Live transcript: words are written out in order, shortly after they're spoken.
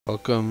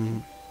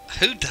Welcome.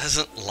 Who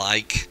doesn't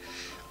like...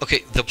 Okay,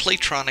 the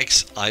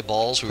Playtronics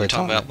eyeballs we were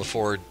talking about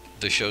before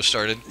the show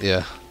started.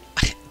 Yeah.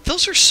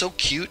 Those are so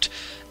cute.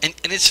 And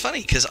it's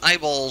funny because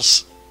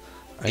eyeballs...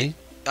 Right?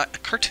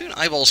 Cartoon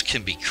eyeballs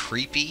can be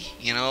creepy,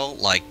 you know,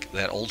 like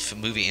that old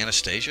movie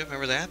Anastasia.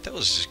 Remember that? That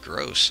was just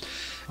gross.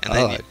 And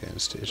I like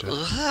Anastasia.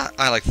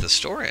 I like the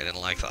story. I didn't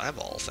like the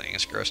eyeball thing.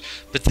 It's gross.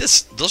 But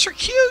those are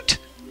cute.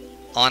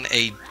 On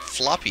a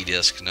floppy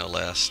disk, no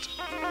less.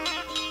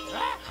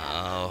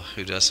 Oh,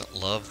 who doesn't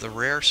love the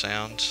rare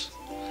sounds?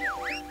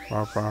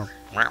 Alright,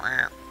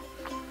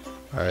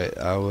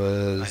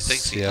 I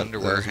think the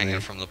underwear hanging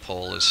from the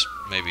pole is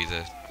maybe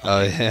the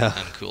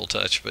uncool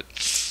touch, but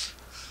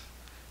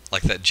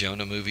like that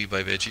Jonah movie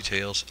by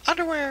VeggieTales.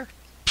 Underwear!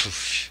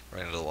 Poof,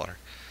 right into the water.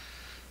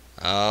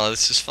 Oh,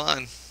 this is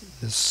fun.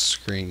 This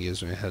screen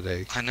gives me a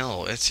headache. I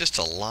know, it's just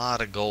a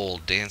lot of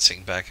gold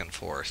dancing back and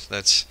forth.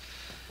 It's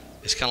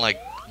kind of like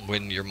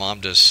when your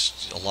mom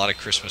does a lot of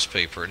Christmas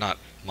paper, not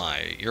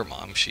your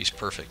mom, she's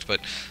perfect, but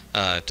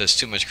does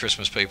too much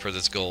Christmas paper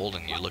that's gold,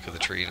 and you look at the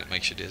tree and it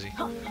makes you dizzy.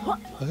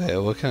 Okay,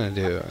 what can I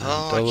do?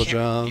 Double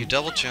jump. You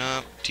double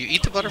jump. Do you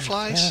eat the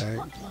butterflies? Okay.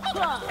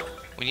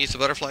 When you eat the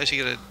butterflies,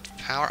 you get a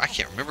power. I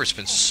can't remember. It's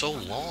been so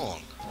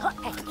long. I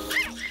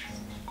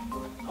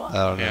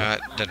don't know. Yeah,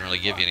 it doesn't really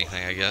give you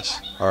anything, I guess.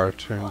 R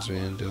turns me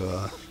into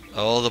a...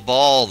 Oh, the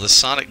ball, the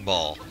Sonic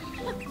ball.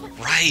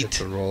 Right. Get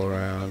to roll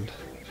around.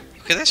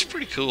 Okay, that's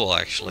pretty cool,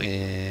 actually.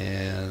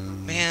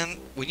 And... Man,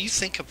 when you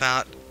think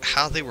about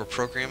how they were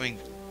programming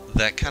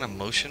that kind of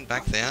motion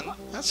back then,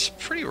 that's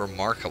pretty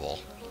remarkable.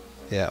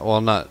 Yeah,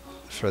 well, not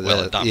for that.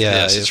 Well, not for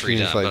yeah, this, it's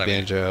redone, like but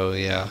Banjo,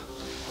 yeah.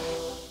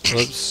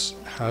 Whoops.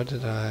 How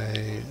did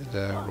I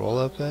roll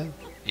up then?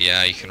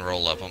 Yeah, you can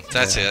roll up them.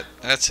 That's it.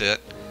 That's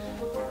it.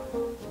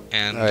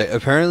 And alright,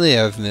 apparently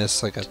I've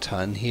missed like a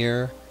ton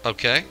here.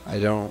 Okay. I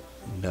don't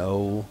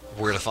know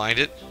where to find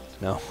it.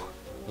 No.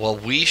 Well,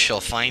 we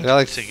shall find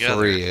it together.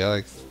 3.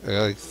 I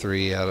got like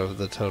 3 out of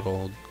the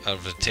total. Out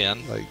of the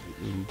 10. Like,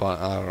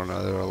 I don't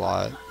know. There are a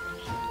lot.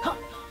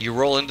 You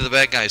roll into the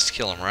bad guys to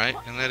kill them, right?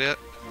 Isn't that it?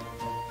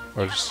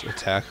 Or just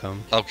attack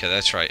them. Okay,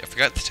 that's right. I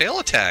forgot the tail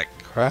attack.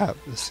 Crap!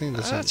 This thing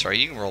doesn't. That's right.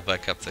 You can roll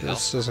back up the hill.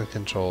 This doesn't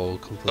control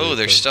completely. Oh,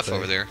 there's stuff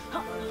over there.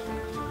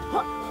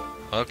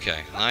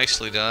 Okay,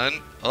 nicely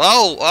done.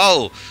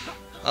 Oh,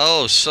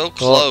 so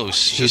close. Well,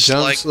 he just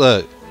jumps. Like,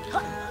 look.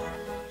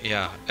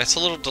 Yeah, that's a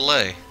little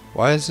delay.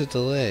 Why is it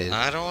delayed?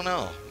 I don't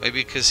know.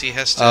 Maybe because he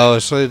has to... Oh,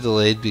 it's really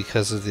delayed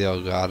because of the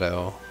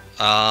Elgato.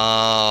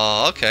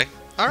 Oh, okay.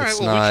 Alright,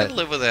 well, we can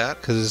live with that.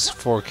 Because it's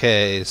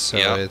 4K, so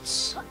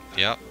it's...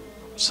 Yep.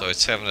 So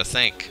it's having to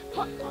think.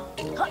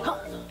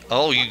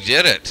 Oh, you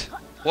did it.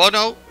 Well,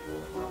 no.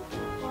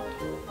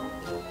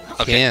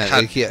 Okay,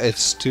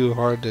 it's too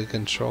hard to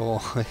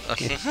control.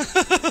 It's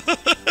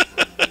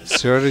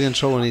too hard to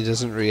control when he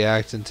doesn't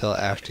react until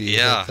after you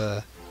hit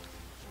the...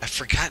 I've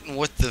forgotten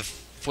what the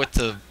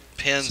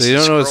pins. So you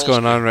don't know what's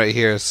going on right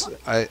here. This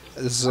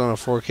is on a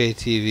 4K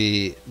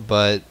TV,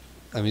 but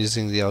I'm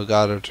using the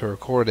Elgato to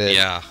record it.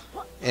 Yeah.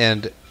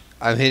 And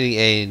I'm hitting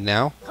A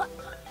now,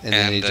 and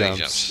then he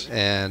jumps,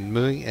 and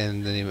moving,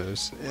 and then he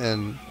moves,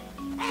 and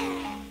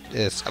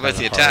it's. How about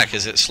the attack?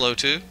 Is it slow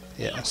too?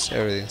 Yes,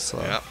 everything's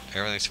slow. Yep,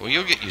 everything's. Well,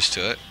 you'll get used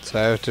to it. So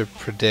I have to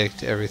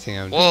predict everything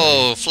I'm doing.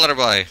 Whoa,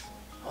 flutterby.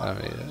 I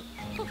don't need it.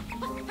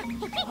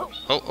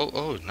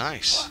 Oh,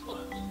 nice.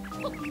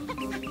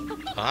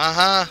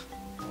 Aha.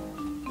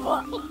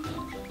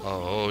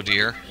 Oh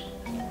dear.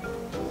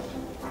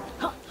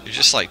 You're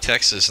just like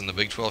Texas in the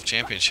Big 12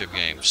 championship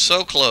game.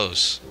 So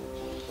close.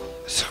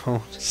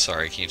 So.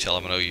 Sorry, can you tell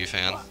I'm an OU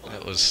fan?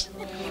 It was.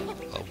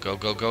 Oh, go!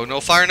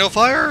 No fire! Woo!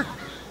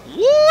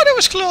 That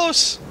was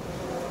close.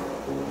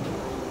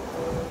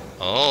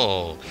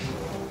 Oh,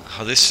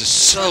 this is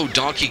so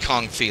Donkey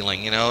Kong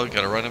feeling. You know,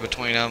 got to run in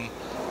between them.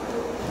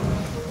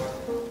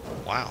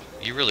 Wow,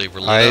 you really were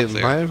lit up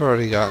there. I might have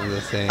already gotten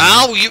the thing.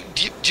 Ow!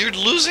 You're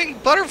losing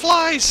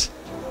butterflies.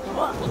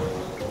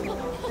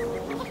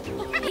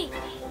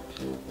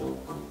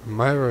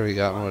 Might have already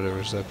gotten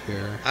whatever's up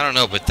here. I don't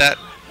know, but that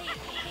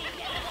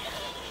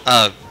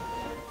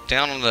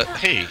down on the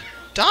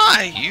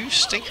die, you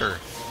stinker.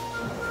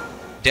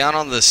 Down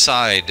on the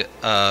side,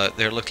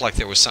 there looked like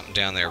there was something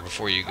down there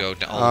before you go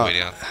all the way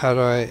down. How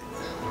do I?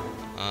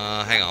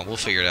 Hang on, we'll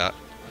figure it out.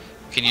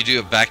 Can you do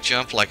a back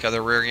jump like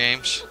other rare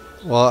games?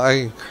 Well, I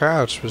can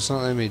crouch, but it's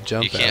not letting me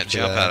jump. You can't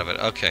jump out of it.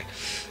 Okay.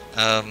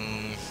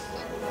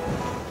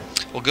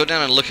 We'll go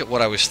down and look at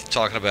what I was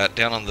talking about.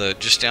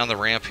 Just down the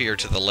ramp here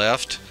to the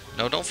left.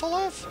 No, don't fall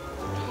off.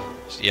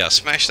 Yeah,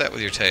 smash that with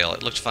your tail.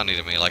 It looked funny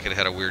to me, like it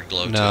had a weird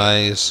glow to it. No,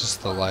 it's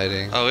just the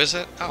lighting. Oh, is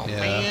it? Oh, yeah.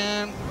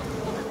 Man.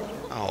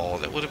 Oh,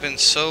 that would have been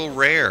so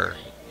rare,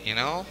 you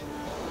know?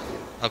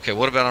 Okay,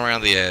 what about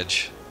around the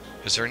edge?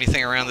 Is there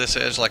anything around this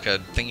edge, like a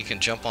thing you can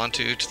jump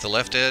onto to the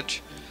left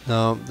edge?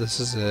 No, this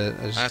is it.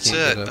 That's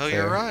it. Oh,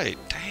 you're right.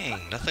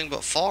 Dang, nothing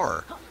but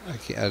far. I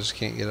just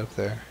can't get up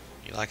there.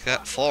 You like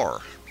that?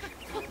 Far.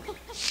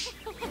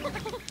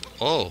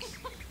 Oh,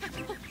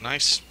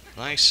 nice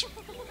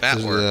bat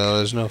work.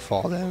 There's no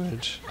fall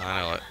damage.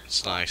 I know it.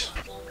 It's nice.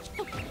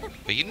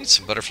 But you need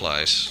some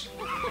butterflies.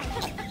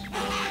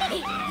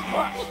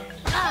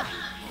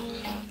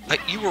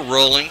 You were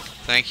rolling.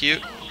 Thank you.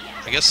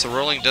 I guess the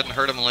rolling doesn't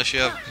hurt him unless you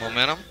have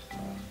momentum.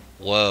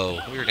 Whoa.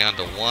 We're down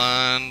to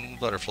one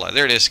butterfly.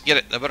 There it is. Get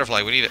it. The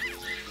butterfly. We need it.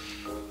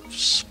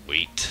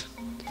 Sweet.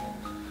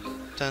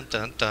 Dun,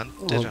 dun, dun,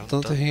 Well, dun,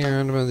 don't dun, they hang dun.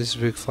 around about these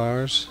big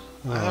flowers?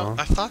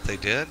 I thought they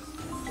did.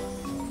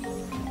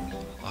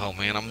 Oh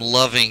man, I'm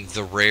loving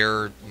the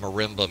rare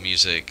marimba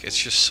music. It's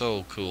just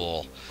so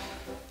cool.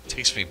 It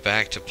takes me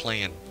back to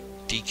playing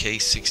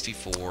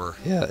DK64.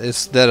 Yeah,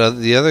 it's that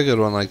the other good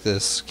one like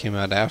this came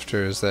out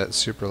after is that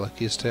Super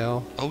Lucky's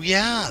Tale. Oh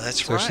yeah,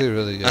 that's It's right. actually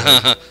really good.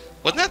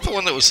 Wasn't that the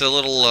one that was a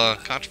little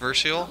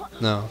controversial?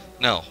 No.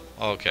 No.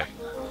 Oh, okay.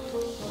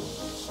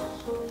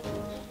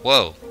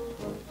 Whoa.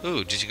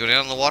 Ooh, did you go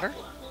down in the water?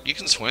 You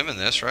can swim in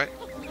this, right?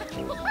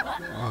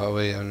 Oh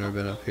wait, I've never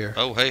been up here.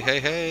 Oh, hey, hey,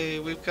 hey,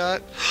 we've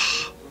got...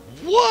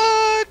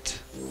 What?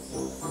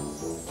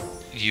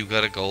 You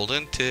got a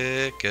golden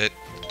ticket.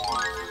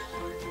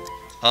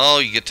 Oh,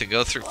 you get to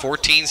go through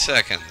 14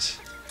 seconds.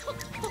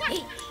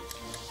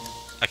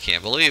 I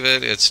can't believe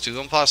it. It's too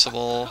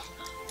impossible.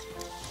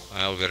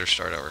 Well, we better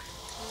start over.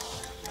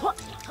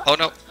 Oh,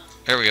 no.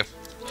 There we go.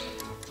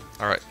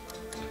 Alright.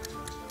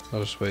 I'll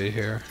just wait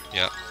here.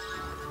 Yep.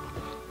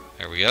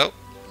 There we go.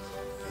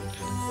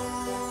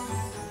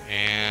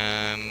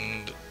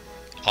 And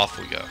off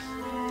we go.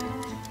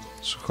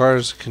 This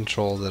requires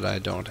control that I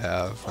don't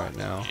have right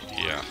now.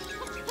 Yeah.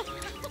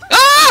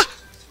 Ah!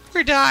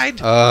 We died.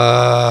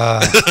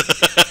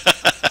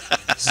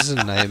 This is a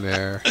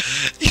nightmare.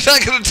 You're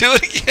not gonna do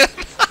it again?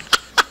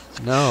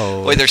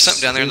 No. Wait, there's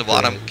something down there in the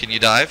bottom. stupid. Can you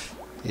dive?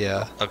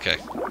 Yeah. Okay.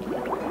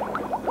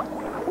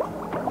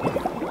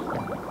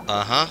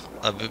 Uh-huh.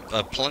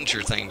 A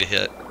plunger thing to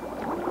hit.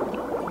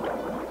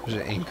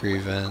 There's angry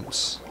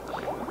vents.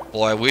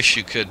 Boy, I wish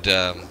you could,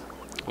 I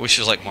wish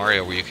it was like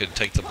Mario where you could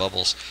take the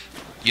bubbles.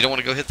 You don't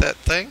want to go hit that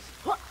thing?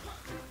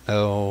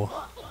 No.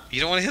 You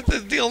don't want to hit the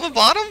deal on the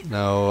bottom?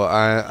 No,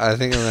 I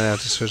think I'm gonna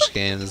have to switch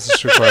games.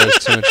 This requires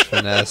too much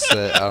finesse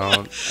that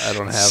I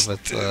don't have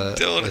with the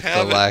Don't with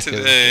have the lack it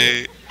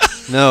today.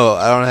 No,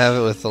 I don't have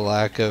it with the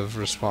lack of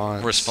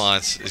response.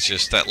 Response is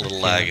just that little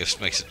lag just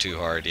makes it too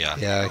hard, yeah.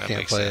 Yeah, I that can't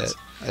makes play sense. it.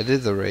 I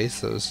did the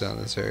race that was down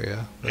this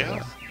area. But,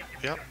 Yeah.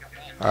 Yep.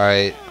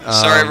 Alright.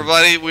 Sorry,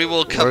 everybody. We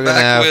will come we're gonna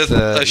back have with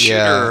to- a shooter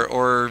yeah,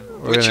 or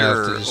We're gonna have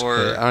to Witcher just or.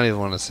 play. I don't even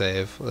want to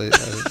save.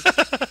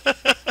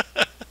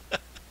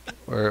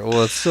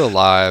 Well, it's still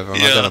live. I'm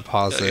Yeah, not gonna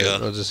pause it. yeah.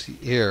 We'll just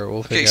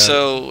we'll pick Okay, out,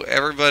 so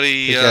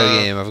everybody. pick out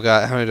a game. I've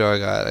got how many do I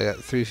got? I got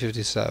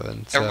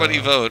 357. So. Everybody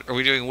vote. Are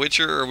we doing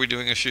Witcher or are we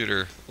doing a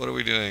shooter? What are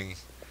we doing?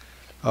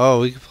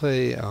 Oh, we could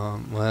play.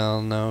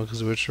 Well, no,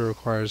 because Witcher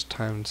requires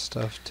timed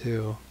stuff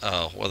too.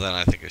 Oh, well then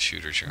I think a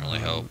shooter's your only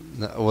hope.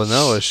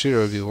 No, a shooter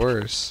would be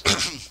worse.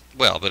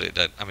 Well, but it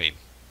does. I mean,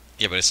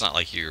 yeah, but it's not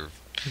like you're.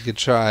 We could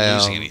try.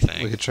 Losing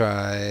anything. We could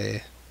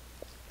try.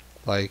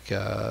 Like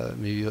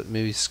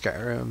maybe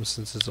Skyrim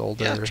since it's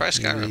older. Yeah, try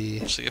Skyrim. Maybe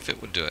We'll see if it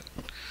would do it.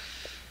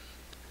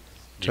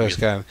 try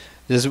Skyrim.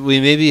 We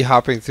may be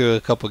hopping through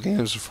a couple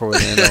games before we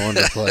land on one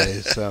to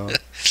play. So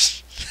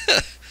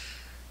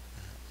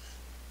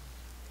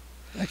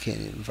I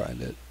can't even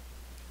find it.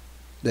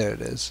 There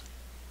it is.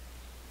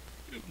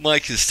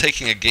 Mike is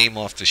taking a game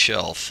off the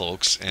shelf,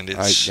 folks, and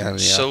it's yeah.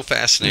 so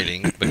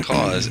fascinating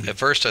because at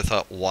first I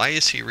thought, why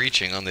is he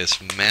reaching on this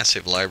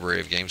massive library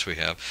of games we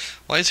have?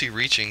 Why is he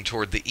reaching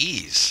toward the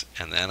E's?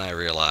 And then I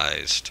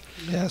realized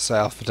Yes, I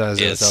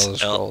alphabetized it with it's Elder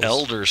Scrolls.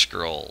 Elder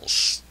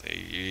Scrolls.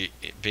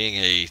 Being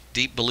a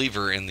deep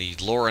believer in the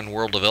lore and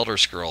world of Elder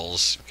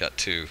Scrolls, you've got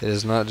to. It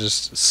is not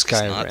just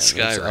Skyrim. not It's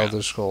Skyrim.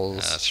 Elder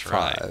Scrolls That's 5.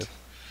 right.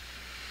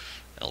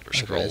 Elder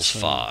Scrolls so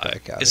 5.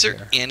 back out Is of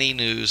there here. any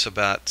news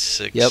about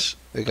 6? Yep,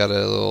 they got a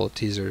little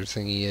teaser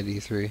thingy at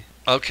E3.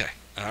 Okay.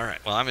 All right.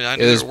 Well, I mean, I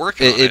knew they were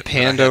working on it. It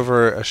panned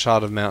over a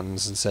shot of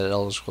mountains and said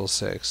Elder Scrolls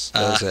 6.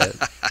 That was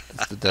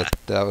it.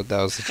 That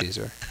was the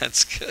teaser.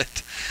 That's good.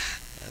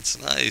 That's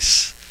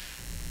nice.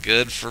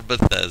 Good for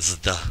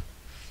Bethesda.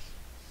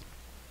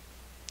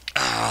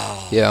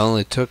 Oh. Yeah, it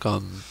only took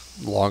them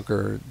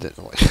longer than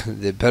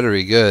it better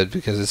be good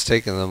because it's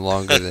taken them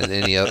longer than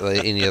any other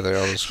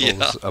Elder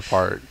Scrolls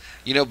apart.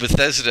 You know,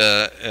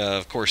 Bethesda,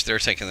 of course, they're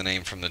taking the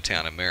name from the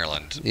town of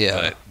Maryland.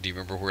 Yeah. But do you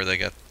remember where they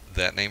got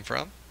that name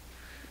from?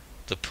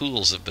 The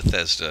pools of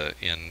Bethesda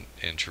in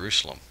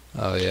Jerusalem.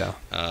 Oh yeah.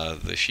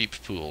 The sheep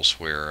pools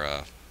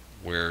where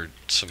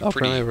some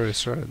Apparently I've already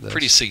started this.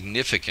 pretty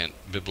significant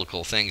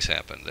biblical things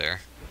happened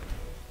there.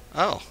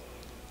 Oh.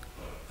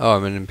 Oh,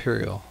 I'm an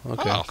Imperial.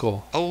 Okay, Oh.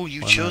 cool. Oh,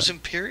 you Why chose not?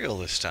 Imperial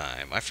this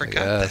time. I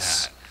forgot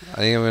Yes. that. I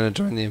think I'm going to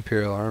join the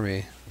Imperial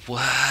Army.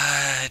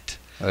 What?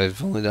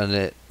 I've only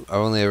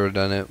ever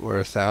done it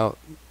without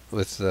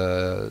with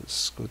the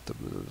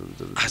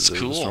That's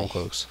cool.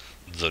 Stormcloaks.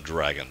 The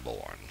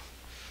Dragonborn.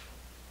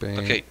 Bang.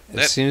 Okay,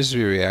 It seems to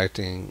be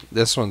reacting.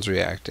 This one's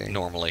reacting.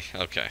 Normally,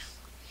 okay.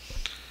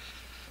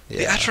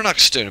 The Yeah. Atronach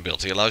stone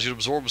ability allows you to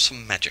absorb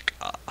some magic.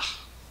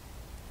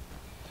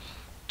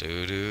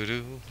 Do do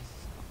do.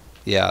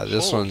 Yeah,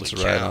 this Holy one's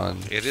cow. right on.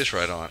 It is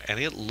right on, and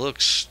it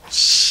looks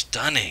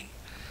stunning.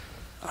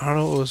 I don't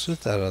know what was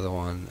with that other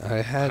one.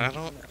 I have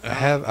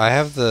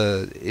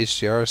the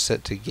HDR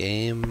set to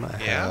game.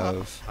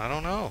 I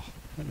don't know.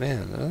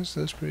 Man,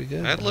 that's pretty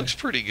good. That looks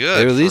pretty good.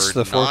 They released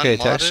the 4K non-modded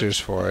textures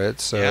for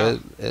it, so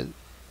it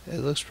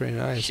looks pretty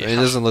nice. I mean,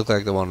 it doesn't look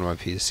like the one on my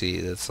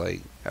PC. That's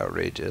like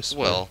outrageous.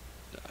 Well,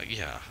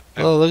 yeah.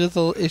 Oh, look at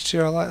the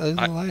HDR light. Look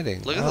at the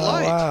lighting. Look at the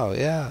light. Wow,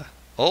 yeah.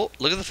 Oh,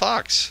 look at the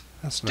fox.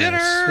 That's nice.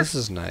 Dinner. This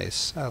is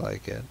nice. I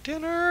like it.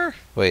 Dinner.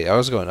 Wait, I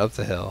was going up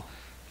the hill.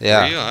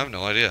 Yeah. Were you? I have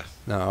no idea.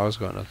 No, I was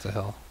going up the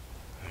hill.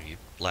 You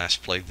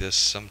last played this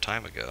some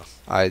time ago.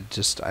 I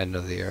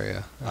know the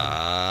area.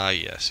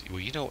 Yes. Well,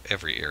 you know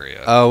every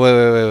area. Oh,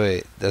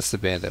 wait. That's the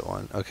bandit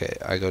one. Okay,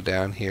 I go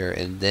down here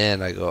and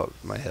then I go up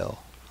my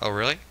hill. Oh,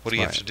 really? What do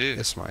you have to do?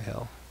 It's my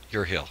hill.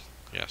 Your hill.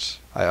 Yes.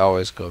 I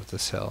always go up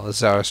this hill. This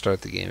is how I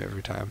start the game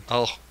every time.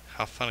 Oh,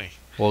 how funny.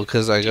 Well,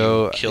 because I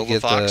go kill the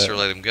fox or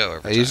let him go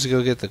every time? I usually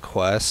go get the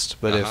quest,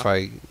 but if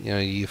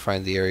you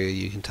find the area,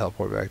 you can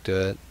teleport back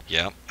to it.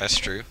 Yeah, that's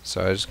true.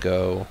 So I just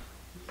go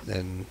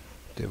and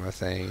do my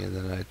thing, and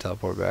then I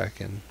teleport back.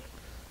 And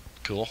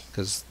cool.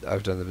 Because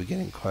I've done the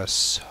beginning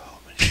quest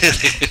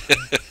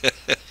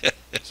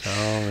so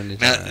many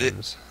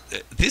times.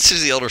 This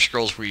is the Elder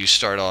Scrolls where you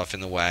start off in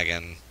the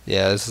wagon.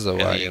 Yeah, this is a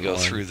wagon. And then you go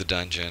through the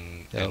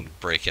dungeon and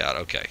break out.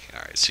 Okay, all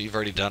right. So you've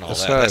already done all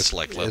that. That's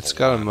like level It's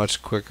got 1. a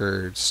much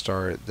quicker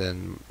start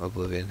than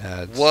Oblivion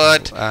had.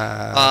 What? So,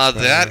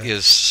 that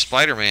is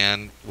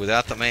Spider-Man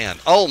without the man.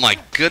 Oh my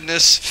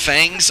goodness!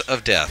 Fangs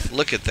of death.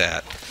 Look at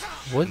that.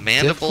 What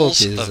Mandibles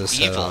is of this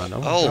evil. On?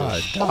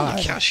 God,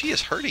 holy cow! She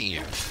is hurting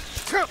you.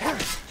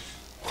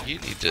 You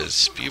need to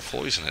spew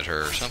poison at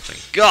her or something.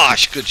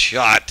 Gosh, good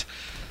shot.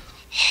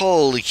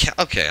 Holy cow.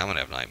 Okay, I'm going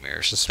to have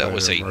nightmares. That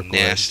was a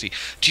nasty...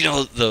 Do you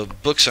know the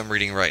books I'm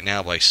reading right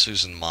now by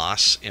Susan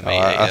Moss,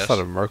 M-A-A-S? I thought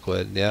of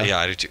Mirkwood, yeah. Yeah,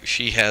 I do too.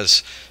 She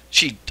has...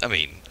 I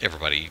mean,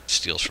 everybody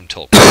steals from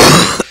Tolkien.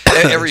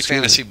 Every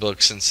fantasy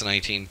book since the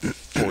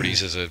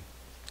 1940s is a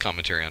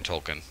commentary on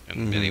Tolkien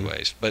in many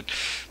ways. But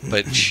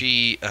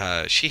she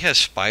has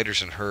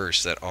spiders in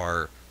hers that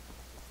are...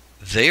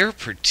 They're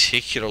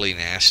particularly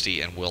nasty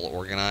and well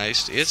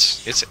organized.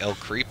 It's El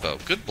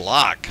Creepo. Good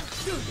block.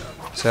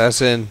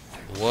 Assassin.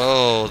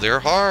 Whoa, they're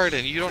hard,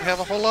 and you don't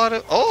have a whole lot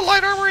of... Oh,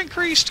 light armor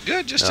increased.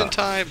 Good, just in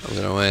time. I'm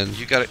gonna win.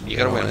 You got to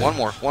win. One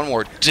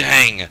more.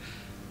 Dang.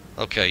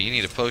 Okay, you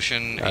need a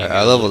potion.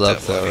 I leveled up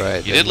though,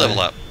 right? You did level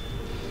up.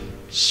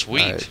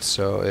 Sweet. Alright,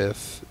 so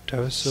if do I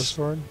have a steel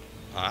sword?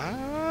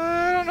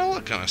 I don't know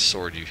what kind of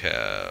sword you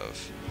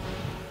have.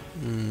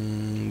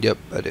 Yep,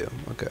 I do.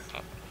 Okay.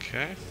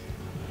 Okay.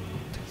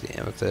 Take the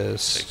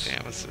amethyst. Take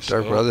the amethyst.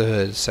 Dark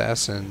Brotherhood,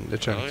 assassin. They're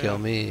trying to kill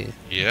me.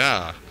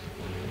 Yeah.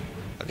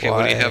 Okay,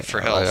 what do you have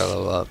for health? I gotta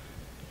level up.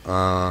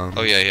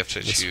 Oh yeah, you have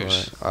to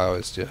choose. I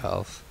always do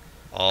health.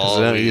 Because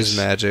I don't use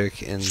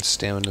magic, and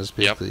stamina is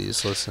basically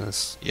useless in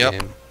this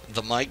game.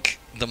 The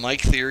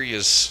Mike theory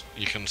is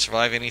you can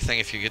survive anything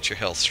if you get your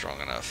health strong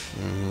enough.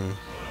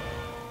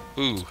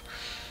 Ooh.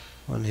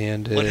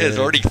 One-handed. One has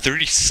already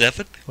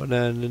 37? One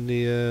hand in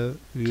the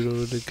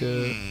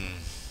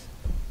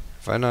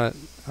If I not...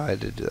 I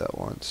did do that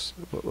once.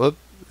 Whoop.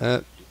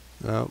 No,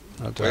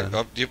 not done.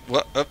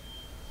 Wait,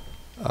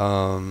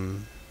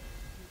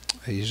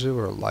 I usually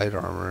wear light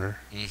armor.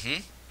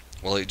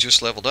 Well, it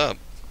just leveled up.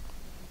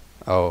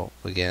 Oh,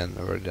 again,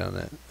 I've already done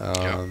it.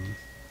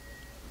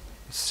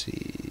 Let's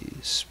see.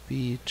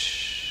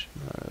 Speech.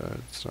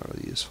 It's not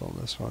really useful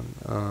in this one.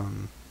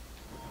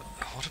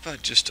 What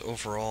about just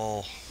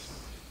overall...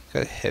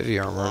 Got heavy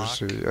armor.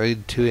 So I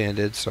need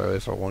two-handed, so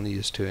if I want to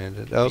use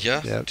two-handed. Oh,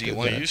 yeah. Do you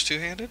want to use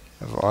two-handed?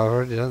 I've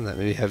already done that.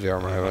 Maybe heavy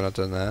armor. Have I not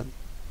done that?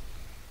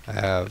 I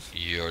have.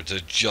 You're the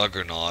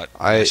juggernaut.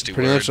 I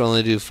pretty much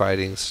only do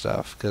fighting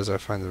stuff because I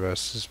find the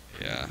rest is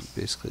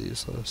basically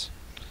useless.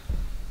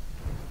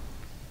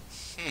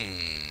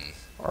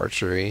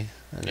 Archery.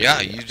 Yeah,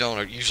 you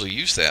don't usually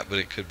use that, but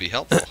it could be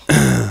helpful.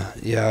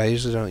 Yeah, I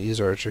usually don't use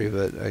archery,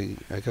 but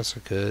I guess I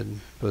could.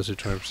 Those do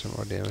 20%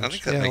 more damage. I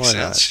think that makes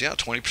sense. Yeah,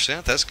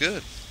 20%. That's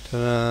good.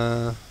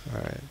 All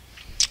right.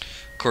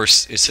 Of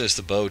course, it says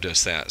the bow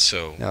does that,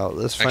 so now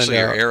let's find actually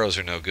out. your arrows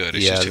are no good.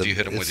 It's just if you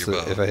hit them with your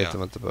bow. If I hit them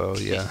with the bow,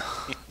 yeah.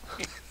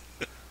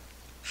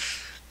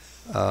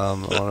 I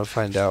want to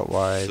find out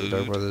why the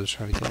Dark Brother is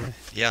trying to kill me.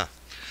 Yeah.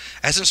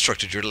 As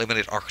instructed, your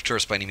limited archer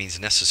is by any means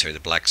necessary. The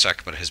Black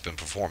Sacrament has been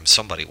performed.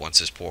 Somebody wants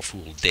this poor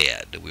fool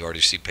dead. We already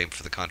received payment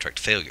for the contract.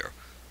 Failure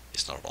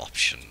is not an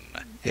option.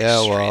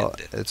 Yeah, well,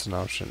 it's an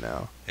option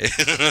now.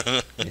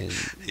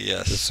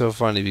 Yes. It's so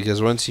funny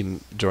because once you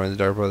join the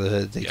Dark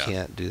Brotherhood, they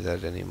can't do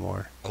that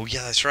anymore. Oh,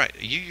 yeah, that's right.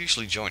 You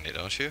usually join it,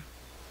 don't you?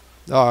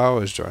 Oh, I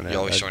always join it. You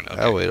always join it.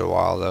 Okay. I wait a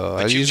while, though.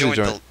 But you usually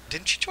join.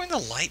 Didn't you join the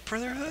Light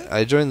Brotherhood?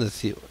 I joined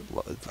the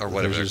or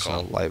whatever they're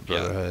called. Light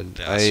Brotherhood.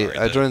 Yeah,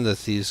 I joined the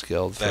Thieves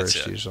Guild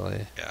first,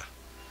 usually.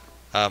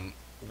 Yeah.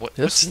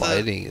 This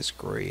lighting is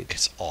great.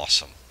 It's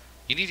awesome.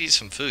 You need to eat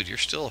some food. You're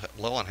still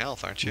low on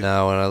health, aren't you?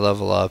 No, when I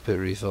level up, it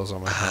refills all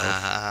my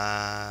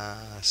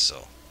health.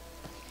 So.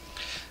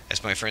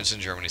 as my friends in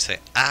Germany say,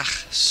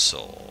 ach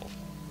so.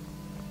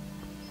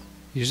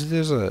 Usually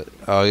there's a...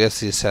 Oh, I guess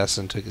the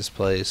assassin took his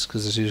place,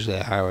 because there's usually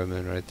a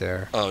highwayman right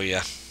there. Oh,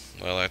 yeah.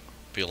 Well, that'd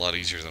be a lot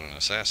easier than an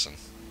assassin.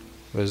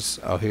 Oh,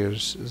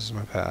 this is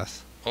my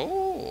path.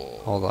 Oh.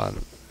 Hold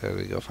on. There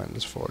we go, find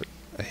this fort.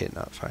 I hate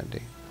not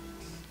finding.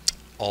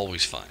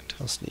 Always find.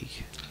 I'll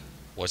sneak.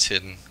 What's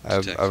hidden?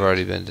 I've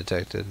already been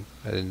detected.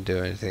 I didn't do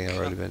anything. I've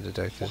already been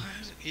detected.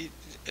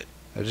 What?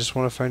 I just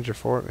want to find your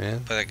fort, man.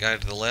 By that guy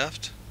to the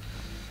left?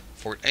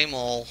 Fort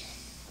Amol.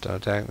 Don't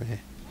attack me.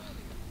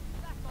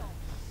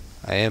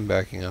 I am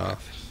backing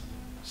off.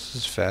 This is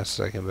as fast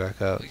as I can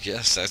back up.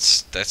 Yes,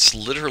 that's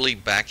literally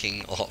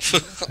backing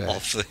off Okay.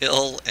 off the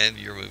hill, and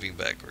you're moving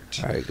backwards.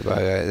 Alright, goodbye,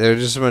 guys. They're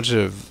just a bunch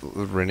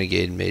of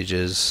renegade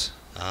mages.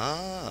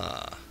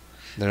 Ah.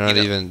 They're not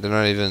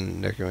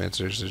even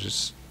necromancers. They're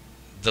just...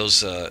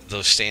 Those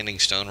standing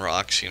stone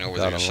rocks, where Got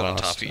they're just 'em on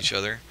top lost. of each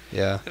other.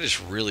 Yeah. That is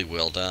really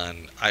well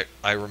done.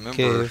 I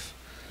remember Cave.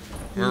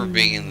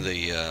 being in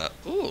the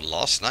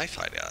Lost Knife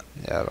hideout.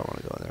 Yeah, I don't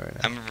want to go in there right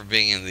I now. remember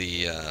being in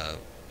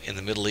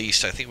the Middle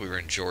East. I think we were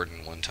in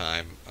Jordan one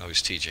time. I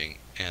was teaching,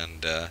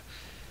 and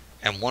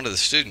one of the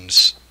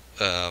students,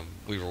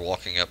 we were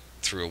walking up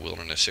through a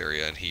wilderness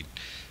area, and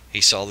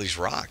he saw these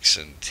rocks,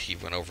 and he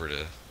went over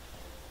to,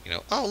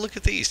 oh, look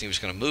at these, and he was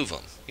going to move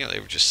them. They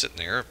were just sitting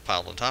there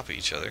piled on top of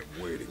each other.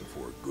 I'm waiting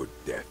for a good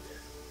death.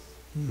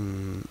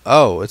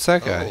 Oh, it's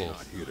that guy. Oh.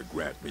 Not here to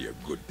grant me a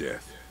good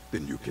death.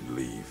 Then you can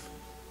leave.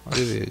 I'll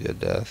give you a good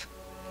death.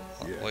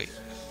 Yes. Wait.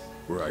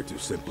 Were I to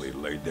simply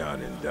lay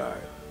down and die,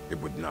 it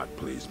would not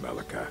please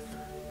Malakath.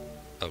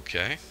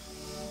 Okay.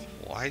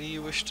 Why do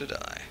you wish to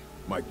die?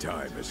 My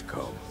time has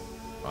come.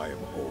 I am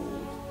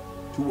old.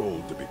 Too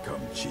old to become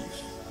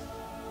chief.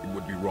 It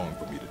would be wrong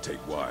for me to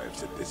take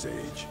wives at this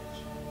age.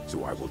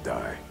 So I will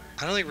die.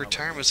 I don't think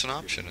retirement's an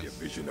option. A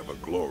vision of a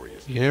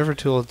glorious You're never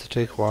too old to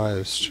take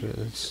wives.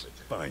 It's...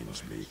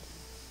 finds me.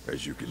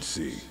 As you can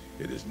see,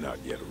 it has not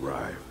yet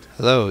arrived.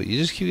 Hello, you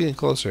just keep getting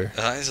closer.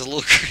 It's a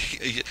little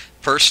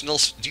personal.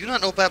 Do you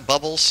not know about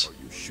bubbles? Are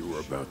you sure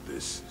about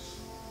this?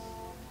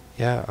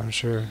 Yeah, I'm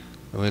sure.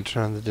 I'm going to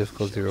turn on the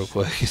difficulty real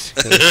quick.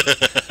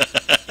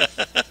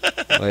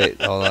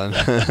 Wait, hold on.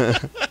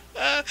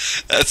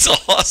 That's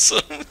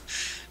awesome.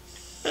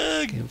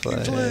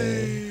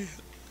 Gameplay.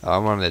 Oh,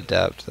 I'm on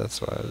adept.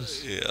 That's why I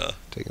was Yeah.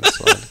 taking this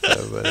long to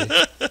kill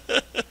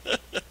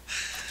everybody.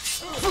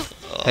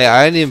 Hey,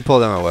 I didn't even pull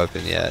down my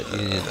weapon yet. You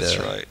need That's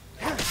to... right.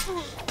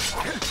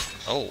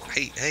 Oh,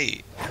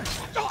 hey.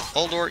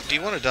 Oldork, do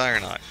you want to die or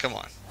not? Come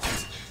on.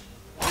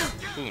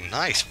 Ooh,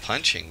 nice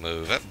punching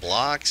move. That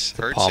blocks,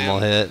 hurts Pommel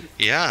him. hit.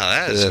 Yeah,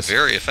 that is This.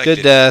 very effective.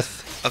 Good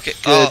death. Okay.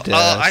 Good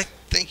death. I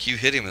think you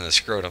hit him in the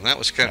scrotum. That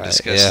was kind of Right,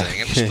 disgusting.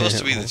 yeah. It was supposed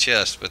to be the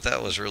chest, but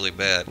that was really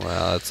bad.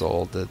 Wow, that's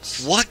old.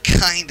 That's... What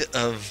kind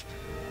of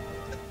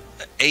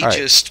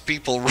ageist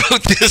people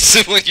wrote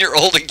this when you're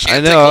old and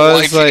can't I know,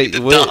 I take was a wife, like, you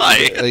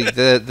need to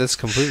die? like that's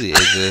completely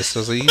ageist. I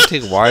was like, you can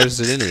take wives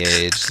at any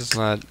age. It's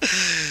not...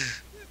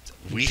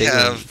 We taking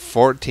have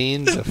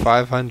 14 to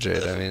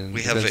 500. I mean,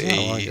 we have depends on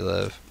how long you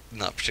live.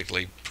 not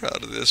particularly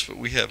proud of this, but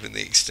we have in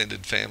the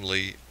extended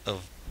family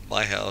of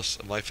my house,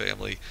 of my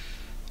family,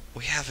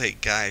 we have a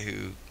guy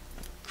who,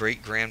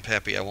 great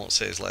grandpappy, I won't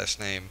say his last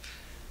name,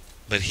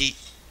 but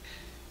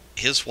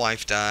his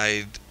wife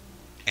died,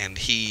 and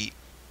he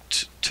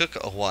took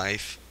a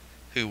wife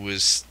who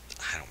was,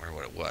 I don't remember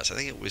what it was, I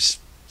think it was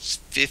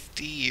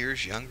 50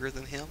 years younger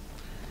than him,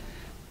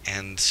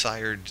 and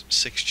sired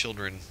 6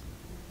 children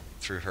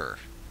through her.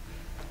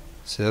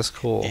 See, that's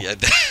cool. Yeah,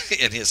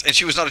 and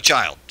she was not a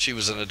child; she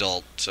was an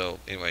adult. So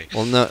anyway,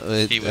 Well, no,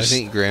 I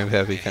think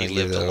Grandpappy kind of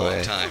lived lived a that long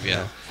way. time.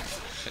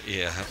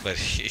 Yeah. But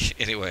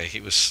anyway,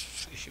 he was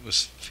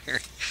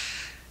very.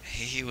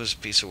 He was a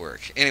piece of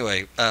work.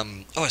 Anyway, I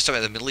was talking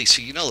about the Middle East.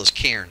 So those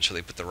cairns where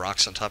they put the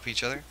rocks on top of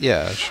each other?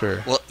 Yeah,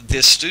 sure. Well,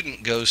 this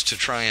student goes to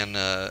try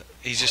and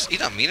he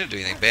don't mean to do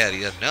anything bad. He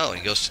doesn't know.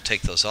 He goes to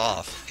take those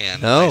off.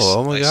 And No,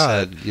 I my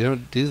God, said, you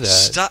don't do that.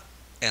 Stop!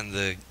 And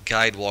the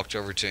guide walked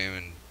over to him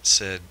and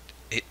said,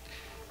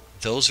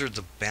 "Those are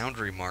the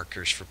boundary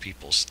markers for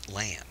people's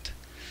land."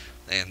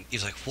 And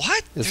he's like,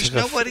 "What? There's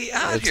like nobody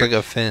out It's here." like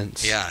a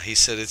fence. Yeah, he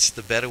said it's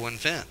the Bedouin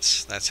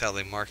fence. That's how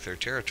they mark their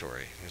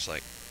territory. He's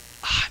like,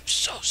 "I'm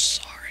so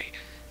sorry."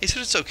 He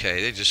said, "It's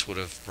okay. They just would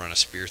have run a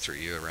spear through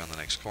you around the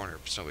next corner.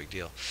 It's no big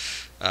deal."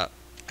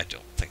 I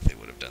don't think they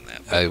would have done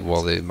that.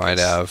 Well, they might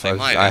have. They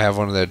might I have. have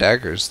one of their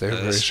daggers. They're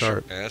very That's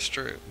sharp. True. That's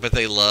true. But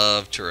they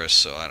love tourists,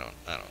 so I don't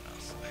know.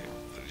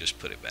 I just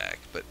put it back.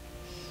 But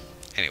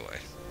anyway,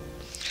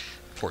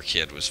 poor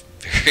kid was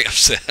very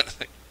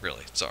upset.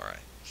 Really, it's all right.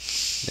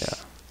 Yeah.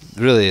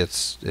 Really,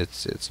 it's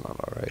not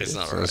all right. It's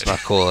not all It's right. not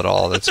cool at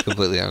all. That's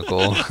completely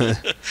uncool.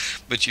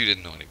 But you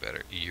didn't know any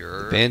better.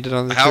 You're Bandit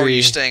on the How tree. are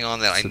you staying on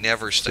that? It's I a-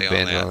 never it's stay a on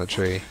bandit that. on the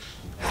tree.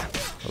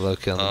 I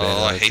love killing the bandit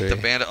Oh, on I the hate tree. the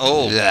bandit.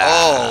 Oh,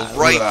 Yeah.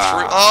 right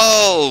through.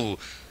 Oh,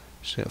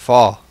 She's gonna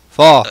fall.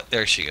 Fall.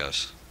 there she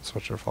goes. Let's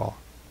watch her fall.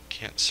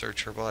 Can't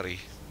search her body.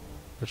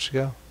 Where'd she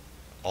go?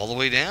 all the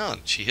way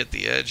down. She hit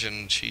the edge,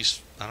 and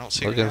she's... I don't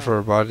see her Looking now. for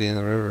a body in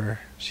the river.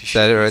 She Is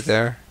that it right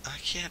there? I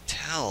can't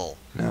tell.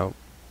 No.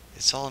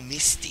 It's all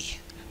misty.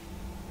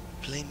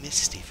 Play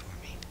Misty for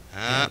me.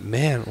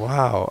 Man,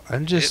 wow.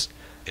 I'm just...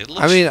 It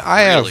looks I mean,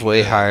 I have really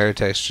way good. higher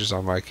textures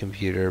on my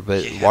computer,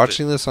 but Yeah,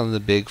 watching this on the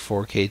big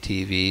 4K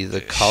TV,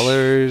 the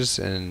colors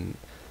and...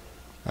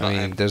 I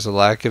mean, there's a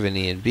lack of an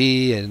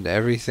E&B and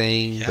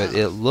everything, but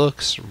Yeah. it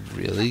looks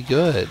really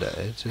good.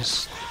 It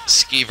just...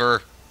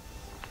 Skeever.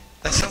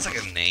 That sounds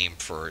like a name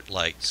for,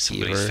 like,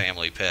 somebody's Skeever.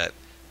 family pet.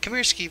 Come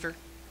here, Skeever.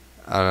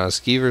 I don't know,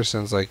 Skeever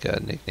sounds like a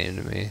nickname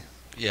to me.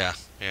 Yeah,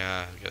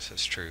 I guess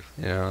that's true.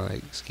 You know,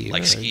 like Skeever.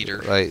 Like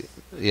Skeeter. Like,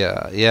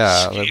 yeah.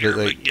 Skeeter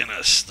like,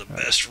 McGinnis, the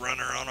best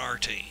runner on our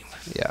team.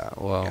 yeah,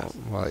 well,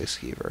 more like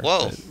Skeever.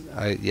 Whoa.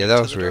 But that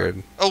was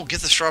weird. Oh,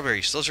 get the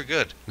strawberries. Those are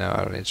good. No, I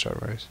don't need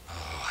strawberries.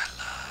 Oh,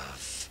 I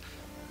love...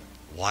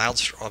 Wild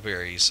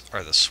strawberries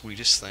are the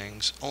sweetest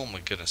things. Oh my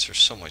goodness, they're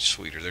so much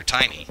sweeter. They're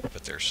tiny,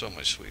 but they're so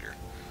much sweeter.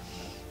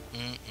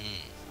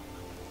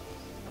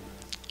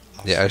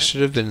 Yeah, I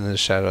should have been in the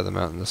shadow of the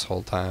mountain this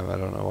whole time. I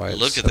don't know why.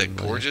 Look at that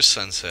gorgeous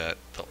sunset,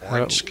 the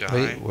orange sky.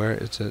 Wait, where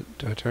is it?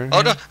 Do I turn? Oh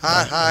here? no!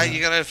 Hi!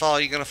 You're gonna fall.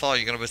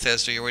 You're gonna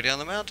Bethesda your way down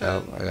the mountain.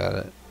 Oh, I got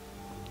it.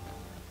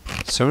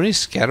 So many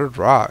scattered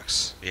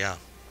rocks. Yeah.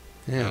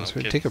 Yeah, No, let's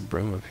kidding. take a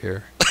broom up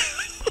here.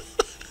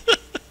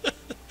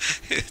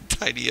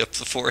 Tidy up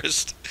the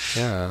forest.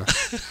 Yeah.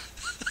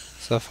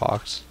 It's a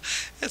fox.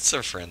 It's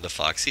our friend the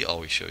fox. He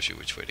always shows you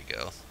which way to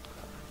go.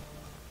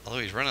 Although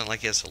he's running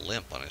like he has a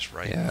limp on his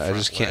right. Yeah, I front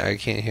just can't. I leg.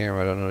 can't hear him.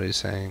 I don't know what he's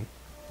saying.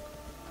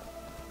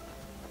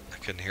 I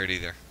couldn't hear it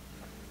either.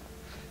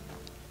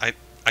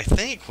 I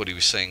think what he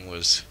was saying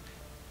was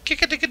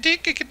kick a dick a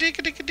dick kick a dick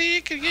a dick a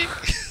dick a dick.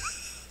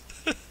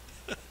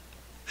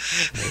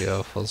 There you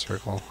go, full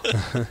circle.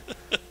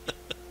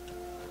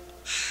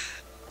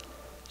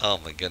 Oh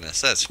my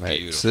goodness, that's Right.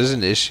 beautiful. So there's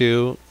an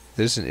issue.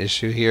 There's an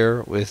issue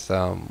here with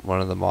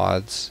one of the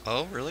mods.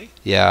 Oh really?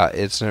 Yeah,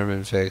 it's never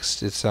been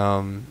fixed. It's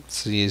so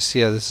you see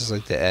how this is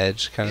like the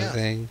edge kind Yeah. of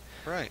thing.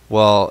 Right.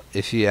 Well,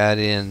 if you add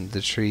in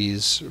the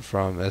trees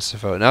from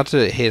SFO, not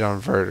to hate on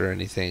Vert or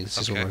anything, this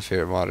is one of Okay. my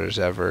favorite modders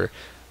ever.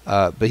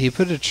 But he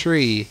put a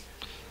tree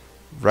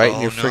right in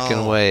Oh, your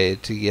freaking no. way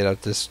to get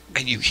up this.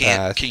 And you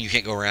can't. path. You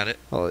can't go around it.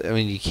 Well, I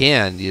mean, you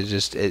can. You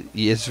just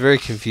it's very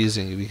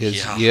confusing because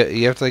Yeah.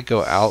 you have to like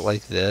go out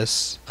like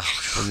this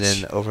Oh, and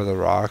then over the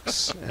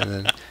rocks and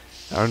then.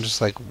 I'm just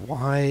like,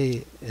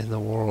 why in the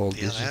world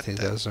Yeah, did you think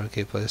that was an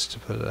okay place to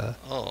put a...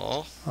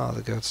 Oh, Oh,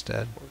 the goat's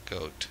dead. poor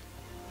goat.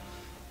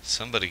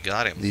 Somebody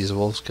got him. These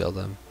wolves killed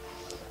him.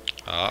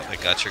 Oh, they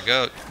got your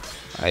goat.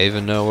 I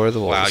even know where the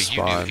wolves Wow,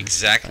 spawn. you knew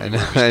exactly I where know,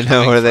 he was I know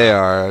coming where they from.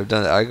 are. I've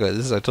done. I go.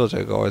 This is. I told you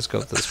I always go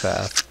up this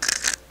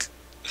path.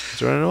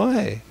 He's running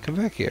away. Come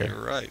back here.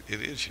 You're right.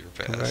 It is your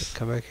Come back. path.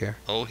 Come back here.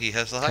 Oh, he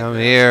has the high Come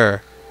ground.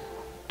 here.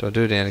 Don't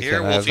do it, Anakin.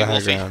 Here, I have the Wolfie, high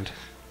Wolfie. ground.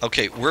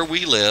 Okay, where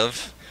we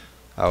live.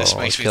 Oh, This I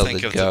makes me killed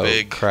think the of the goat.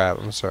 big- Crap.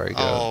 I'm sorry, goat.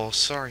 Oh,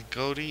 sorry,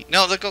 goaty.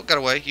 No, the goat got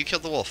away. You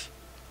killed the wolf.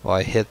 Well,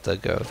 I hit the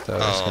goat though.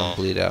 It's Oh. gonna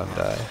bleed out and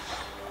die.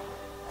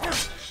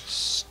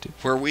 Stupid.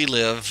 Where we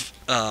live,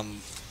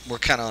 we're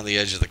kind of on the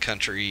edge of the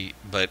country,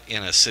 but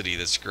in a city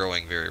that's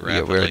growing very Yeah,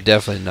 rapidly. we're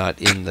definitely not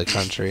in the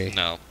country.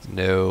 No,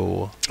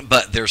 No.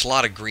 but there's a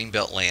lot of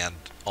greenbelt land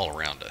all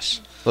around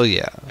us, Well,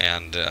 yeah.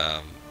 and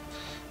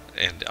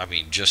I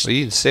mean just Well,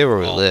 you can say where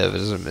we all- live. It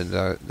doesn't mean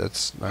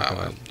that's not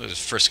gonna.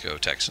 it's Frisco,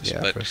 Texas. Yeah,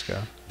 but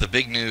Frisco. the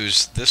big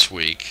news this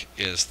week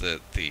is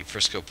that the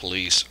Frisco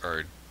police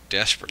are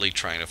desperately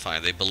trying to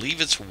find. They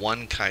believe it's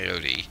one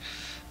coyote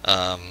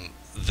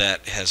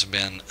that has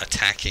been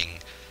attacking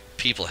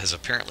people. Has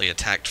apparently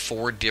attacked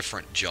 4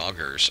 different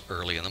joggers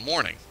early in the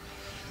morning,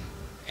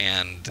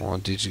 and Why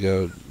don't you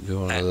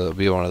go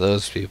be one of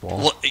those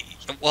people?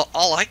 well,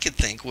 all I could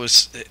think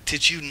was,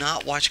 did you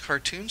not watch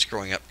cartoons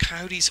growing up?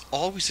 Coyotes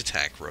always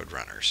attack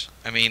roadrunners.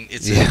 I mean,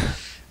 it's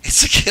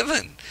a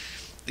given.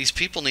 These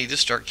people need to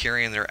start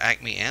carrying their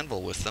Acme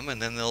anvil with them,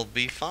 and then they'll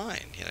be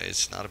fine. You know,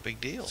 it's not a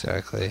big deal.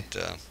 Exactly.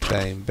 But,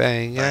 Bang,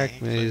 bang, bang,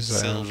 Acme's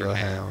silver silver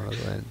hammer.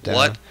 hammer went down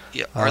what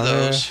are on their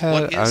those? head.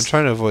 What I'm is?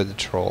 trying to avoid the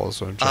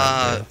trolls. What I'm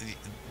trying to do.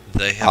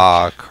 They have.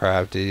 Ah,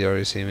 crap! Did he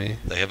already see me?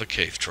 They have a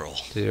cave troll.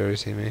 Did he already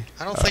see me?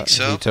 I don't think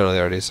so. He totally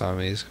already saw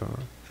me. He's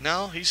going.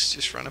 No, he's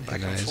just running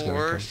back and He's gonna come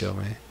forth. kill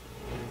me.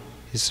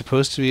 He's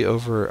supposed to be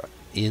over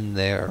in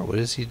there. What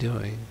is he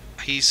doing?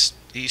 He's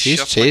He's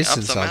shuffling up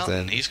chasing the mountain.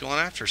 something. He's going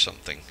after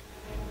something.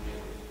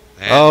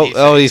 And He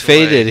fades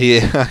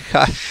away.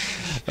 faded.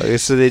 Okay,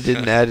 so they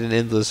didn't add an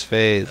endless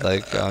fade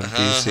like on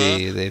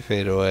DC. They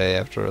fade away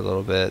after a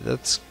little bit.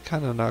 That's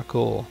kind of not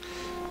cool.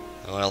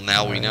 Well,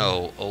 now we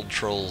know old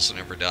trolls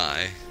never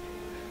die.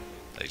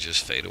 They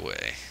just fade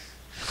away.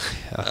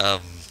 Yeah.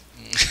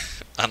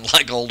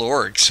 Unlike old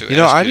orcs who You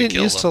know, ask I you to didn't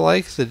kill used to them.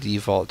 like the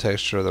default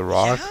texture of the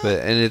rock, Yeah.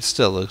 and it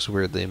still looks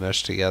weirdly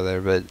meshed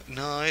together. But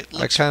No, it I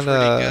looks kind pretty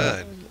of,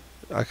 good.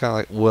 I kind of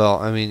like. Well,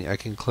 I mean, I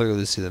can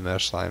clearly see the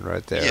mesh line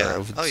right there. Yeah.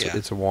 If Oh, it's, yeah.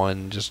 it's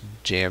one just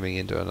jamming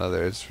into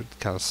another. It's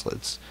kind of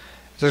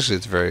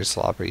it's very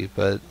sloppy,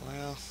 but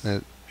Well,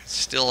 it,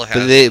 still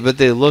has. But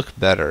they look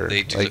better.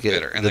 They do like look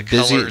better, and the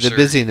colors the are,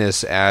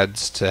 busyness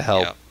adds to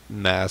help Yep.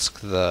 mask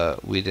the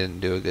we didn't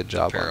do a good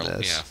job on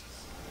this.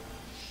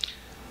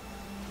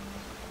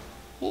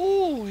 Yeah.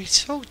 Ooh,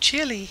 it's so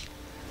chilly.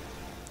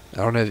 I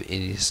don't have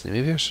any sneak.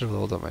 Maybe I should have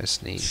leveled up my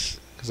sneak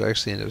because I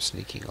actually end up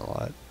sneaking a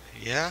lot.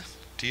 Yeah.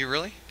 Do you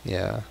really?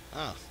 Yeah.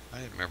 Oh, I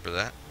didn't remember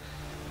that.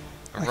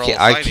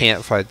 I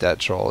can't fight that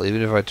troll.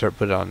 Even if I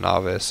put it on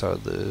novice, I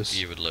would lose.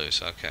 You would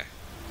lose. Okay.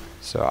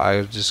 So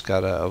I just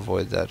gotta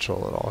avoid that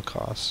troll at all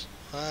costs.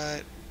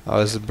 What? Oh,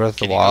 is it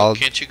Breath of the Wild?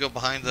 Can't you go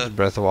behind the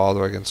Breath of the Wild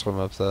where I can swim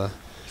up the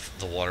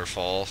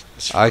waterfall?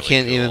 It's I really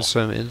can't cool. even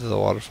swim into the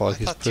waterfall. I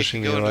He's thought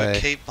pushing you me could go away. into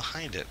a cave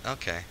behind it.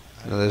 Okay.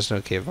 No, there's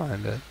no cave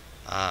behind it.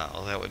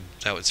 Well,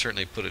 that would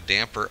certainly put a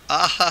damper.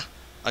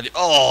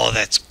 Oh,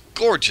 that's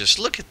gorgeous.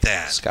 Look at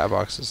that.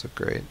 Skyboxes look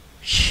great.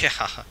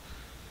 Yeah.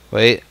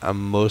 Wait,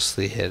 I'm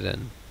mostly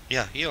hidden.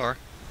 Yeah, you are.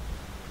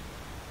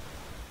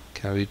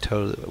 Can I be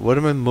totally? What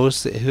am I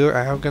mostly?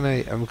 How can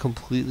I? I'm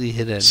completely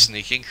hidden.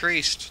 Sneak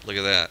increased. Look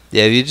at that.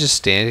 Yeah, if you just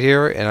stand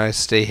here and I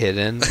stay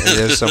hidden, and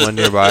there's someone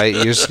nearby,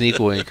 your sneak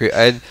will increase.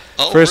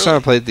 First time I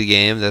played the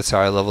game, that's how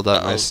I leveled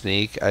up my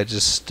sneak. I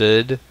just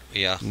stood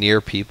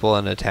near people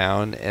in a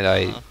town, and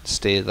I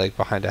stayed like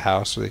behind a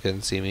house where they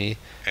couldn't see me.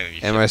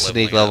 And my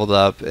sneak leveled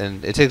up,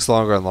 and it takes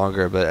longer and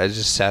longer. But I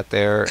just sat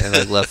there and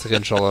like left the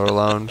controller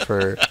alone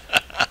for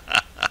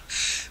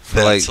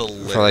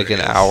like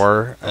an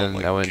hour, and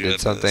I went and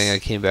did something. I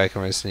came back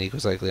and my sneak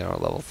was like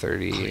level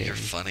 30. Oh, you're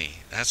funny.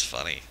 That's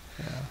funny.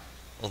 Yeah.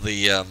 Well,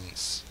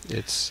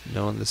 it's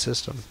knowing the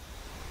system.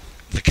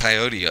 The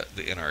coyote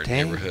in our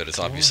neighborhood is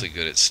obviously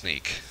good at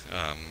sneak,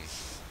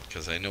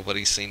 because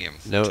nobody's seen him.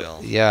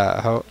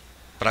 Yeah. How?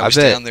 But I was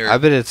down there. I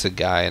bet it's a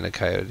guy in a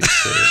coyote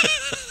suit.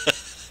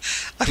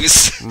 No,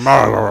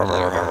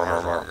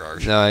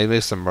 he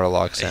makes some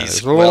Murloc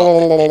sounds.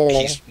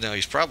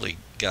 He's probably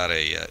got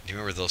a. Do you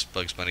remember those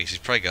Bugs Bunnies? He's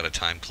probably got a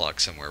time clock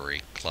somewhere where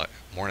he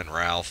Morning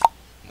Ralph,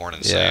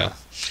 Morning Sam.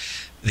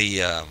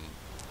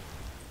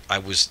 I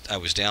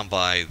was down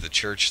by the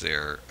church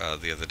there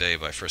the other day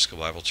by Frisco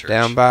Bible Church.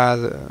 Down by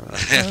the.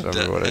 I don't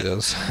remember what it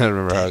goes. I don't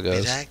remember how it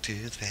goes.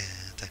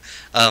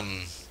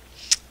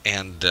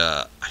 And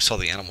I saw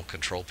the animal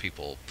control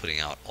people putting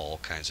out all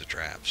kinds of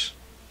traps.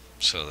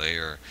 So they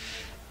are,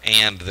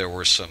 and there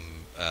were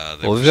some.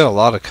 We've got a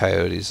lot of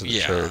coyotes in the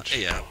church.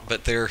 Yeah,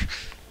 but they're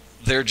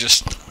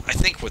just. I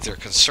think what they're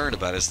concerned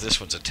about is this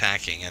one's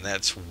attacking, and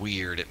that's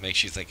weird. It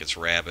makes you think it's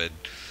rabid.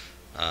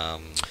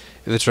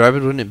 If it's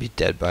rabid, wouldn't it be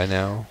dead by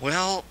now?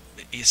 Well,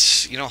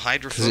 it's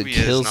hydrophobia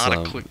is not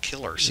a quick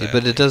killer. Sadly,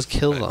 but it does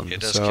kill them. It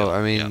does kill them.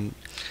 I mean,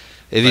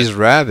 if he's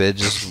rabid,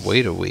 just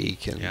wait a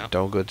week and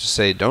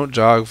don't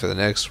jog for the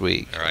next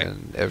week,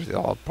 and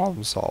all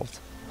problems solved.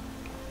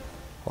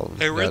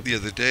 I read the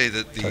other day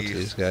that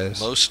the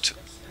most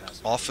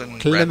often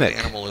rabid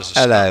animal is a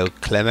skunk. Hello,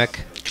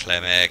 Clemic.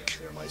 Clemic.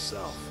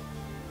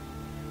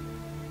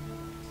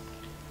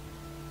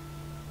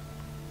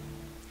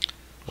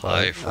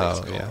 Hi,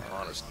 oh yeah.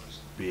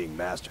 Being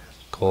master.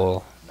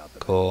 Cool.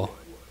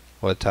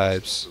 What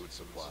types?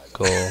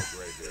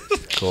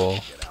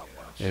 Cool.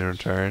 In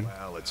return.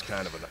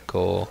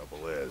 Cool.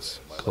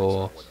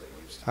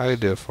 I could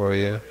do it for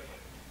you.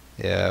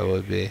 Yeah, it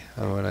would be.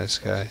 I'm a nice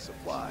guy.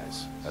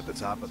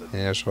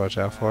 Yeah, just watch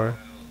out for.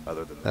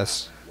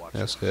 That's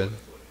good.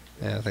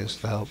 Yeah, thanks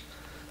for the help.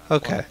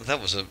 Okay.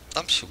 Well,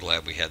 I'm so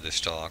glad we had this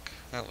talk.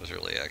 That was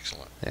really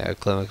excellent. Yeah,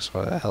 Clemic's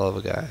a hell of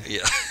a guy.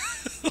 Yeah.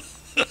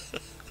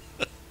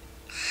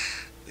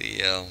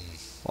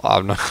 Well,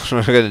 I'm not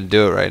going to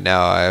do it right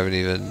now. I haven't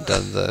even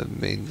done the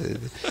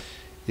main.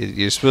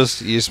 You're supposed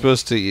to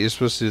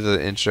do the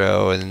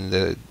intro, and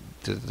the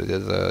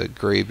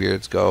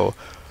graybeards go.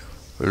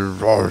 Yeah,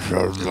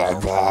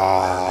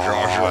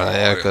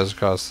 it goes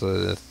across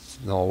the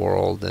whole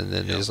world, and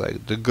then he's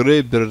like, the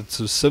graybeards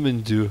have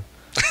summoned you.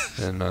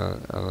 And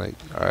I'm like,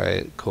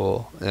 alright,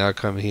 cool. And I'll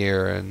come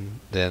here,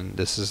 and then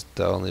this is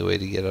the only way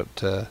to get up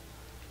to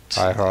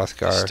High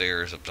Hrothgar. The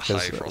stairs up to High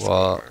Hrothgar.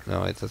 Well,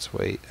 no, wait, let's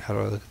wait. How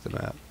do I look at the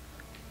map?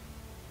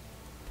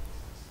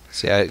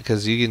 See,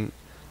 because you can...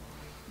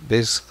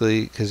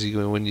 Basically, because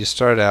when you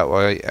start out,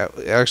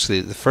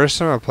 actually, the first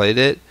time I played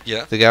it,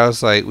 the guy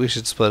was like, we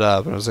should split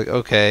up. And I was like,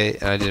 okay.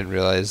 And I didn't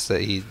realize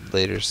that he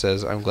later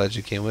says, I'm glad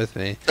you came with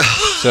me.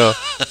 So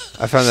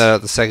I found that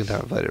out the second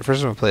time I played it.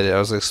 First time I played it, I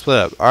was like, split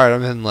up. All right,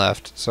 I'm heading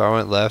left. So I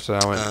went left, and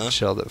I went and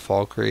chilled at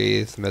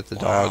Falkreath, met the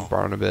dog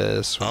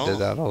Barnabas, did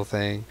that whole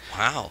thing.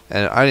 Wow.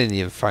 And I didn't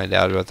even find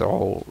out about the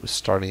whole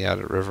starting out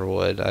at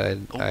Riverwood. I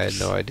had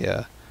no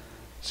idea.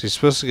 So you're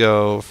supposed to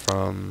go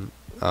from...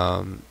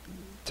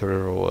 to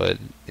Riverwood,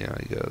 you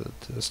go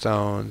to the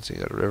Stones, you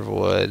go to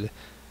Riverwood,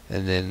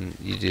 and then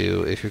you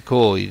do, if you're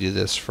cool, you do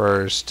this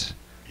first,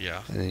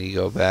 and then you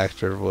go back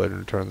to Riverwood and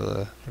return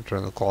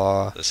the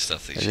claw, the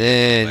stuff and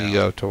then you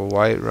go up to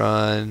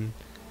Whiterun,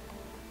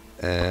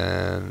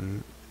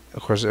 and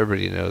of course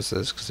everybody knows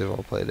this because they've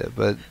all played it,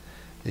 but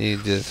you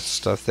do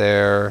stuff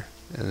there,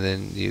 and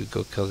then you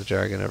go kill the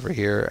dragon over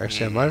here.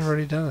 Actually, I might have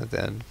already done it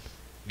then.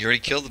 You already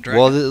killed the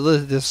dragon? Well,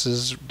 this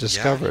is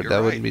discovered. Yeah, that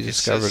right. wouldn't be It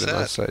discovered says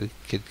unless that. I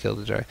could kill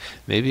the dragon.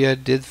 Maybe I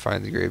did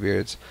find the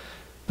graybeards.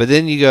 But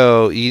then you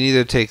can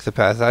either take the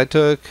path I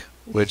took,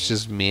 which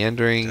is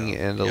meandering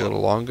and a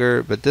little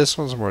longer, but this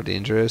one's more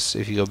dangerous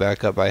if you go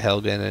back up by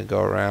Helgen and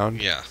go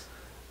around. Yeah.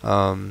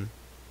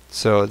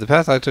 So the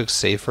path I took's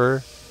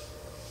safer.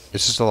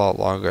 It's just a lot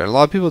longer. And a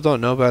lot of people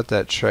don't know about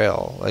that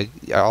trail. Like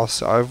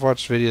I've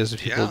watched videos of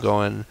people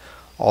going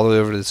all the way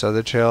over to this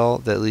other trail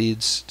that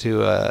leads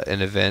to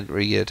an event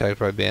where you get attacked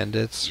by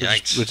bandits,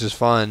 which is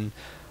fun.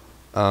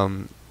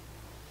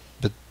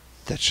 But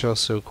that trail's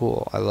so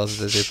cool. I love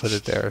that they put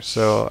it there.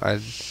 So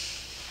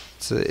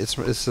it's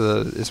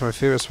my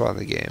favorite spot in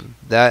the game.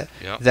 That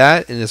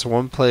and this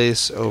one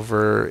place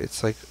over.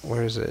 It's like,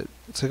 where is it?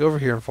 It's like over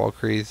here in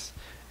Falkreath.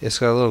 It's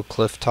got a little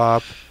cliff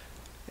top,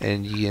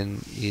 and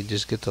you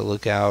just get to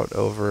look out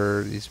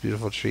over these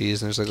beautiful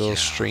trees. And there's like a little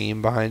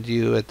stream behind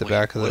you at the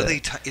back of the. What are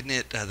they? Isn't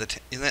it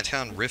in that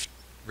town Rift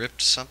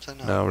something?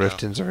 No,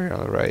 Riften's over here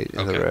on the right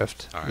in the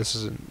Rift. All right. This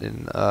is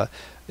in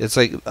it's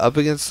like up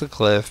against the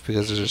cliff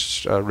because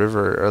there's a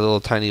river or a little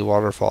tiny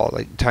waterfall,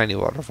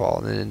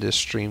 and then this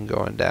stream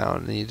going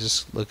down, and you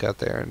just look out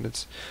there, and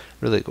it's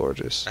really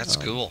gorgeous. That's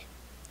cool.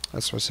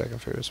 That's my second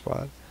favorite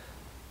spot.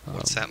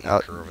 What's that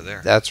marker over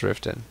there? That's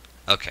Riften.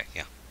 Okay,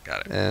 yeah,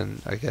 got it.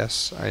 And I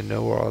guess I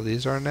know where all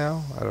these are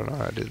now. I don't know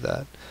how I did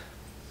that.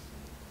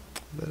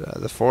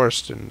 But the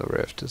forest in the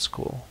Rift is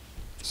cool.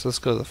 So let's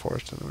go to the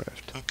forest in the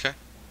Rift. Okay.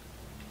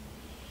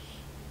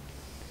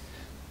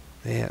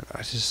 Man,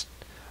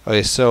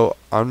 okay, so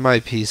on my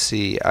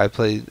PC, I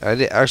played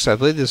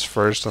this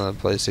first on the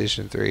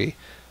PlayStation 3.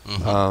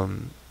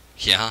 Mm-hmm.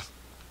 Yeah.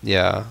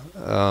 Yeah.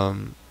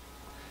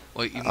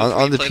 Well,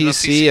 on the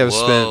PC, I've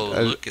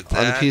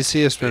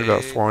spent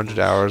about 400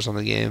 hours on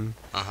the game.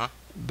 Uh-huh.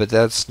 But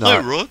that's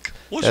not. Hey, Rook.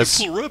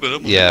 What's your cool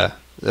rabbit? Yeah,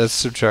 that's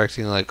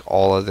subtracting like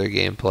all other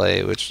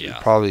gameplay, which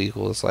probably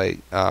equals like,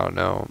 I don't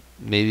know,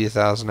 maybe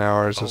 1,000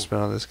 hours I've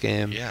spent on this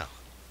game. Yeah.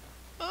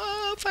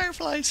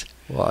 Fireflies.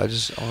 Well, I want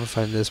to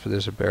find this, but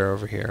there's a bear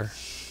over here.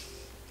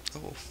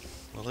 Oh,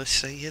 well, let's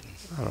stay hidden.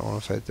 I don't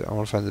want to fight. I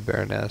want to find the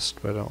bear nest,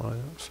 but I don't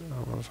want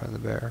to find the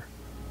bear.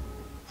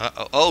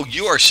 Oh,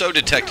 you are so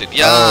detected.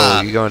 Yeah.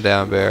 Oh, you're going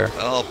down, bear.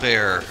 Oh,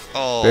 bear.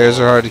 Oh. Bears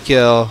are hard to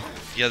kill.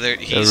 Yeah, they're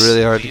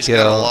really hard to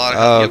kill. Got a lot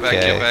of,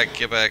 okay.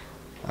 Get back.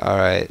 All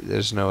right.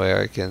 There's no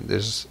way I can.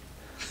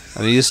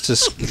 I'm used to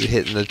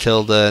hitting the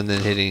tilde and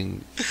then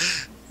hitting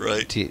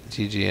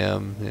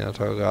TGM,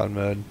 Total God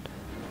mode.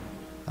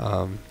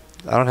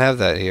 I don't have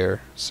that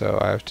here, so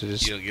I have to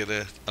just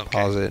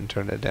pause it and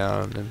turn it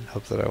down and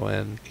hope that I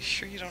win. You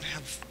sure you don't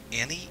have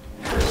any?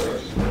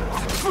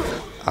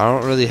 I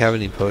don't really have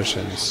any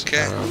potions.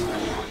 Okay.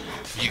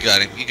 You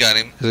got him.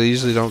 Because I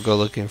usually don't go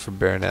looking for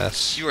bear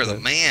nests. You are the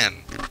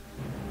man.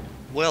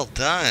 Well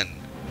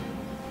done.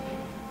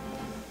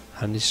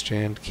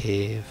 Honeystrand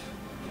Cave.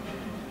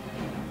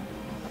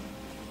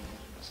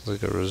 It's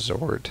like a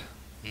resort.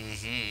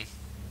 Mm-hmm.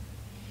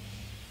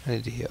 I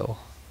need to heal.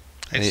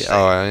 I need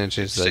to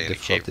change the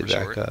difficulty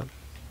back up.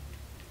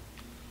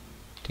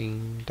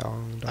 Ding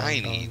dong dong. I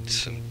need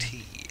some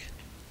tea.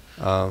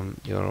 You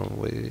want to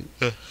wait?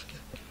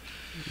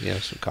 You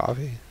have some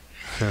coffee?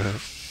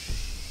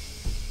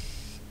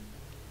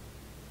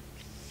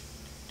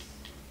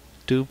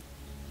 Doop.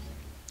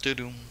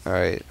 Doo-doom.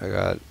 Alright, I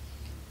got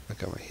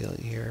my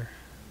healing here.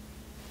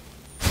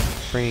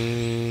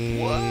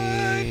 What?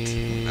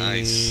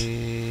 Nice.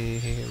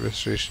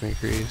 Restoration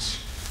increase.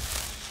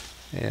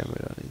 And we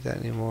don't need that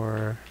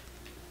anymore.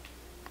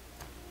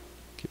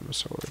 Give him a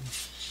sword.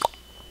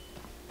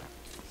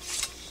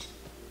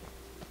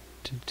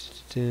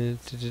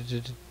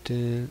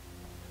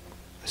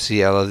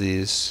 See, I love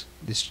these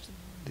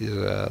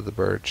the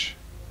birch.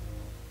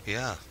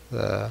 Yeah.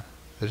 They're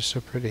just so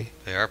pretty.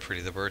 They are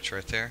pretty. The birch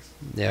right there.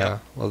 Yeah.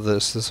 Yep. Well,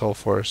 this whole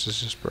forest is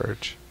just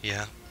birch.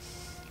 Yeah.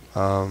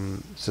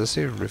 Does this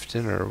say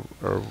Riften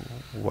or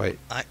white?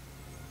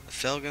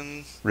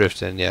 Felgen.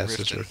 Riften, yes,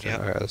 it's Riften. Yep.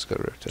 Alright, let's go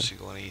to Riften. So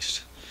going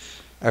east.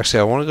 Actually,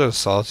 I want to go to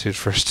Solitude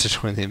first to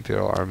join the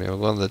Imperial Army.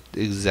 I'm going the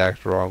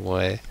exact wrong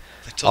way.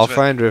 I'll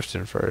find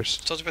Riften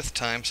first. I told you about the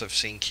times I've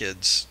seen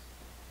kids,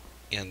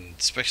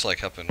 especially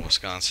like up in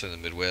Wisconsin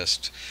and the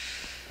Midwest,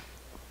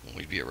 when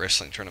we'd be at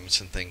wrestling tournaments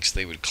and things,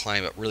 they would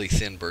climb up really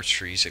thin birch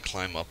trees. They'd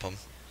climb up them,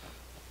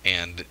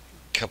 and a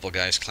couple of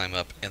guys climb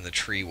up, and the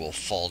tree will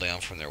fall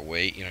down from their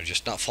weight.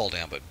 Just not fall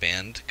down, but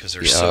bend, because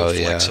they're so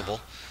flexible.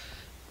 Yeah.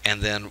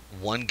 And then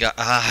one guy...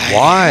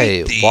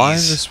 Why? Why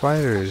the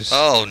spiders?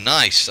 Oh,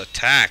 nice.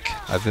 Attack.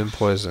 I've been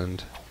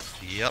poisoned.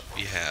 Yep,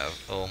 you have.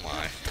 Oh,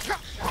 my.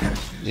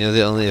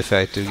 The only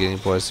effect of getting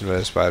poisoned by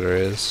a spider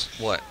is...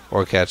 What?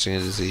 Or catching a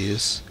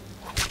disease.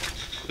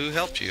 Who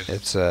helped you?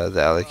 It's the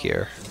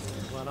Alikir.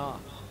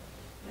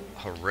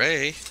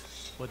 Hooray.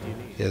 What do you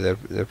need? Yeah,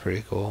 they're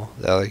pretty cool.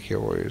 The Alikir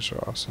warriors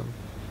are awesome.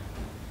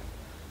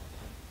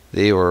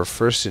 They were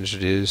first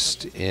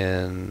introduced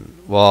in,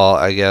 well,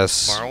 I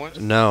guess Morrowind?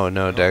 No,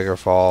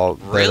 Daggerfall.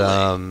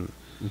 Really?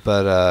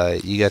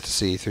 But you got to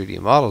see 3D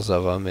models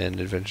of them in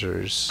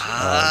Adventures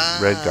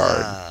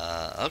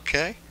Redguard.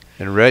 Okay.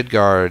 And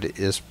Redguard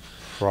is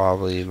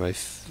probably my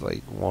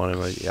one of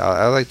my.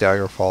 I like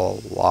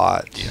Daggerfall a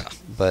lot. Yeah.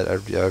 But I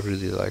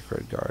really like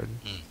Redguard.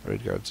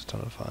 Redguard's a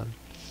ton of fun.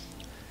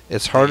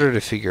 It's harder to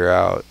figure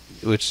out,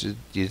 which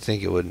you'd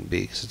think it wouldn't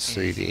be because it's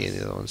 3D and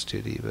the other one's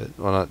 2D. But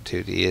well, not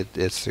 2D.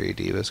 It's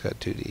 3D, but it's got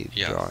 2D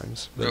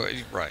drawings. But,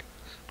 right.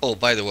 Oh,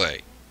 by the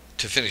way,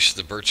 to finish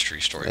the birch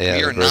tree story, yeah,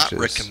 we are not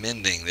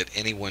recommending that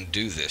anyone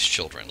do this,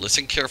 children.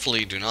 Listen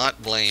carefully. Do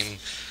not blame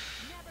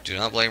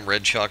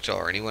Red Choctaw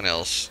or anyone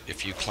else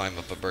if you climb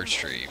up a birch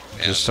tree.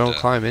 Just don't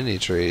climb any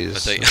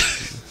trees. But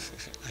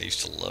I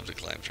used to love to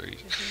climb trees.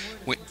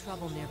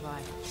 Trouble nearby.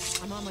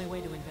 I'm on my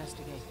way to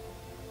investigate.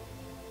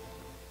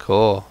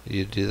 Cool.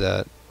 You do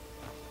that.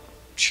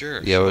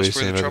 Sure. Yeah, what are you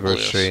saying about the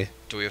birch tree?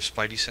 Do we have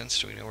spidey sense?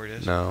 Do we know where it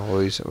is? No. What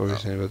are you saying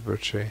about the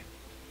birch tree?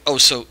 Oh,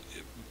 so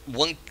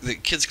the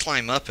kids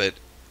climb up it,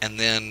 and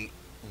then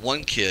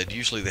one kid,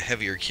 usually the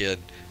heavier kid,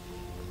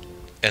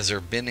 as they're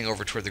bending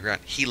over toward the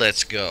ground, he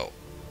lets go.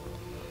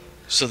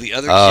 So the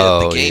other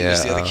kid, the game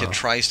is the other kid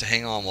tries to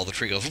hang on while the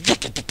tree goes.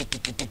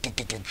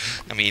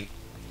 I mean,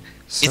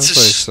 it's a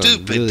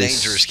stupid, really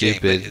dangerous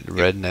stupid game.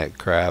 Redneck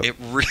crap. It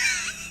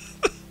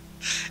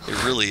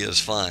really is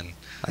fun.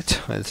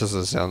 It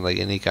doesn't sound like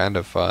any kind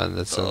of fun.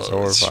 That sounds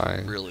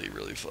horrifying. It's really,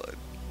 really fun.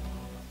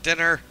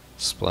 Dinner.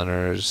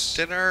 Splinters.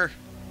 Dinner.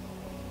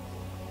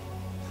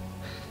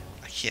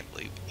 I can't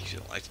believe you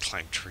don't like to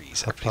climb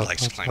trees. Everybody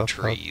likes to climb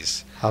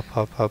trees. Hop,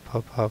 hop, hop,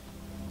 hop, hop.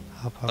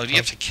 Oh, do you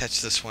have to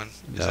catch this one?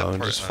 No,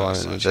 I'm just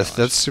flying.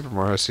 That's Super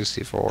Mario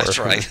 64. That's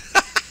right.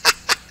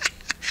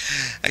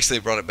 Actually,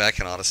 they brought it back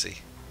in Odyssey.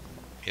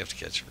 You have to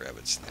catch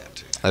rabbits in that,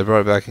 too. I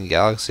brought it back in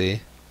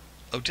Galaxy.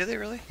 Oh, did they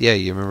really? Yeah,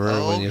 you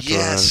remember when you have to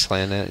run around the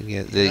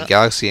planet? The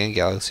Galaxy and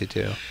Galaxy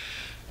 2.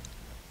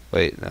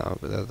 Wait, no,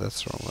 but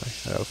that's the wrong way.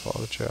 I gotta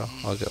follow the trail.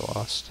 I'll get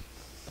lost.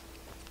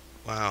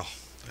 Wow.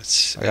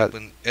 That's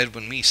Edwin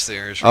Meese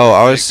there. Is really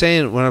I was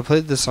saying, when I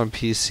played this on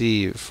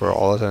PC for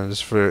all the time,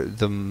 just for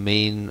the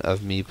main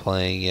of me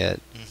playing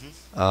it,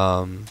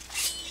 I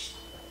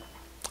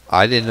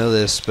didn't know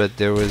this, but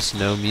there was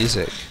no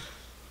music.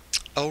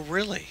 Oh,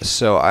 really?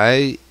 So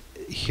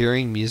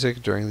hearing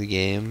music during the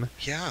game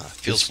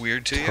feels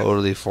weird to you?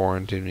 Totally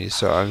foreign to me.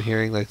 So I'm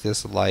hearing like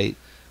this light.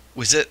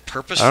 Was it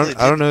purposefully?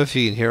 I don't know if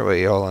you can hear it.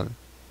 Wait, hold on.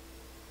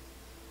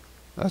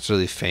 That's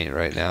really faint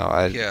right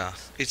now. Yeah,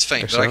 it's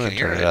faint, actually, but I can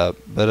hear it. Up.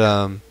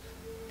 But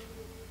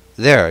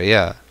there,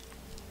 yeah.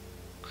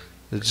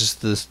 It's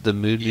just the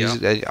mood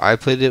music. I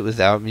played it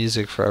without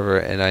music forever,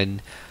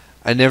 and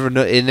I never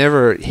know. It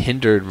never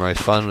hindered my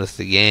fun with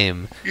the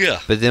game. Yeah.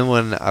 But then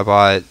when I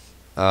bought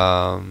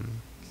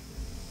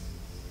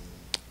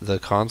the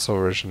console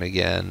version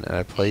again, and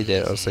I played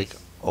it, I was like,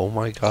 "Oh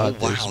my god!"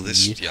 Oh, wow,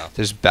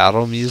 there's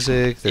battle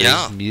music. There's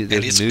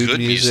there's mood good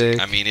music.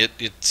 I mean,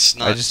 it's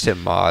not. I just hit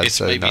mods.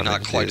 It's maybe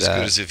not quite as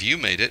good as if you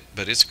made it,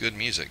 but it's good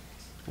music.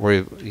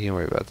 You can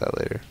worry about that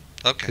later.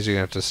 Okay. Because you're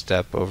gonna have to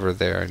step over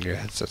there, and your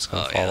headset's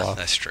gonna fall off.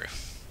 That's true.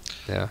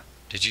 Yeah.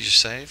 Did you just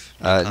save?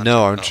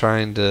 No, I'm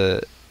trying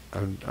to.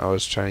 I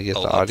was trying to get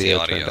the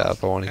audio turned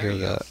up. I want to hear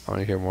that. I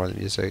want to hear more of the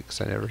music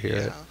because I never hear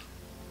it.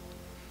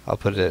 I'll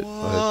put it.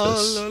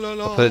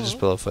 I'll put it just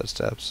below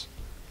footsteps.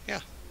 Yeah.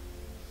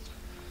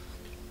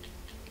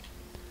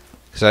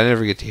 Because I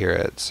never get to hear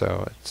it,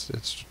 so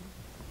it's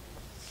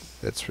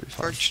pretty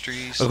fun. Birch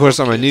trees. Of course,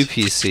 on my new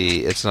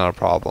PC, it's not a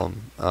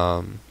problem.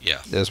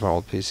 Yeah. It was my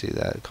old PC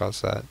that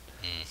caused that.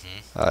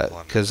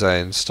 Because I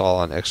install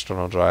on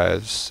external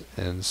drives,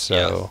 and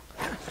so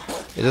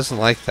it doesn't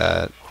like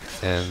that.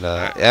 And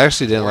it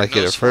actually didn't like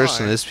it at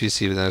first on this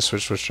PC, but then I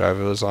switched which drive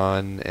it was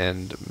on,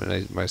 and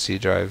my C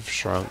drive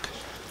shrunk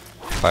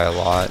by a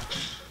lot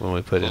when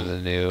we put in the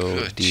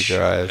new D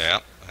drive. Yeah,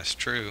 that's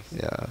true.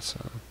 Yeah,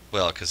 so.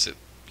 Well, because it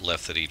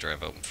left the D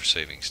drive open for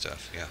saving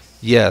stuff. Yeah.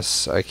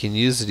 Yes, I can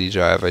use the D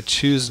drive. I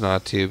choose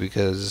not to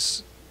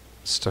because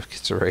stuff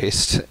gets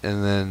erased,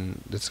 and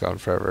then it's gone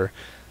forever.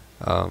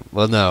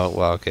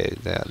 Okay,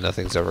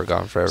 nothing's ever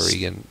gone forever.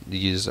 You can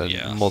use a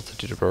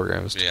multitude of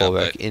programs to pull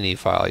back any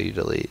file you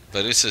delete.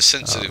 But it's a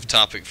sensitive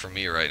topic for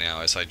me right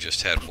now, as I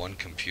just had one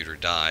computer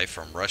die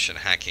from Russian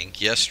hacking.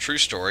 Yes, true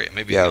story.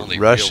 Maybe the only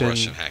real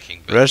Russian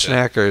hacking. But, Russian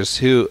hackers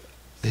who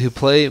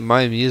play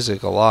my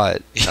music a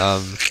lot.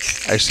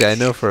 Actually, I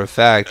know for a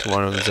fact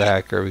one of them's a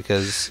hacker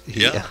because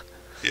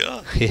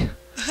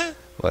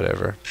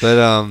whatever. But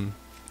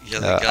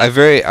I'm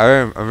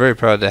very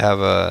proud to have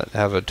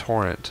a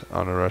torrent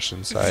on a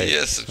Russian site.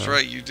 Yes, that's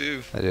right, you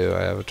do. I do.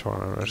 I have a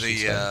torrent on a Russian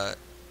site.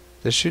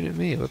 They're shooting at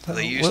me. What the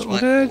hell?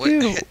 What did I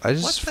do? I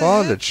just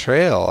followed the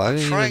trail. I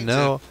didn't even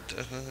know.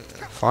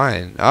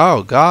 Fine.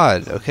 Oh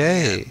God.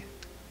 Okay.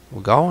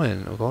 I'm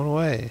going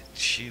away.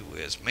 Gee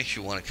whiz, makes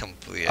you want to come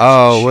up with the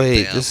Oh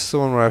wait, this is the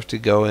one where I have to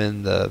go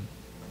in the.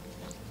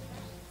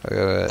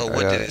 What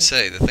did it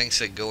say? The thing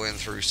said go in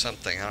through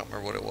something. I don't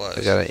remember what it was.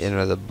 I gotta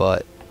enter the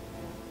butt.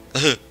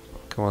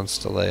 Come on,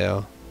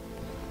 Steleo.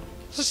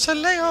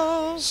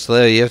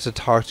 Steleo, you have to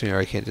talk to me or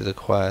I can't do the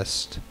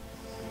quest.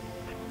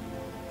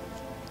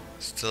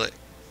 Steleo.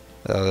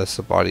 Oh, that's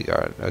the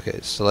bodyguard. Okay,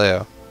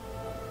 Steleo.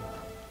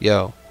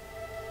 Yo.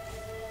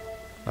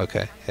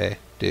 Okay, hey,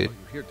 dude. Are you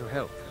here to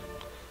help?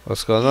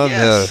 What's going on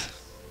Yes.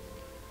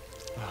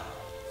 here?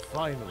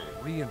 Finally,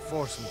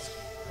 reinforcements.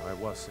 I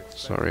was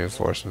It's not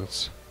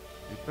reinforcements.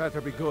 It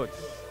better be good.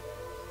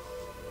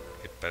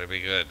 It better be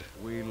good.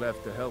 We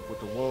left to help with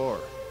the war,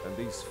 and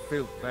these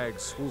filth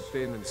bags swooped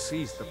in and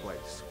seized the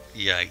place.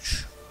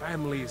 Yikes.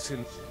 Families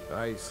in...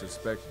 I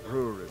suspect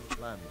Brewer in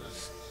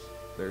Flanders.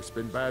 There's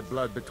been bad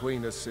blood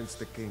between us since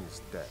the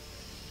king's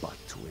death. But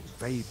to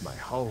invade my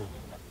home,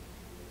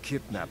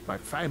 kidnap my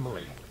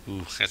family...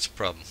 Ooh, that's a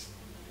problem.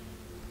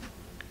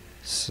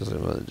 So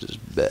just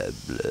bad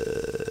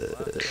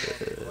blood.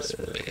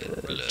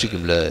 Bad blood.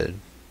 Chicken blood.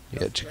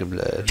 Yeah, chicken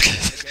blood.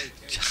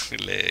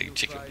 Chicken leg,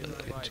 chicken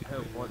blood. might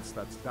help once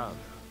that's done.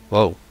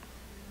 Whoa.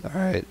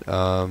 Alright,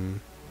 I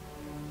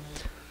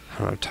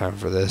don't have time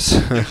for this.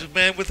 There's a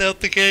man without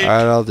the gate.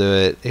 Alright, I'll do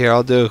it. Here,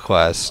 I'll do a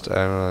quest. I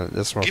don't know.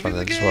 That's more Give fun me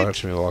than the just gate.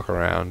 watching me walk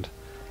around.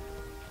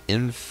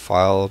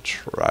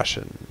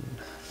 Infiltration.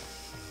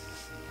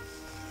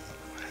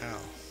 How?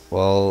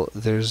 Well,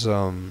 there's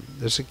a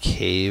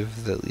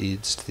cave that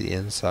leads to the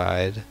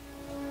inside.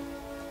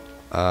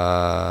 If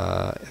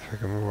I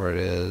can remember where it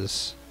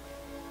is.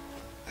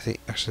 I think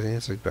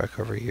it's like back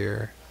over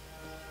here.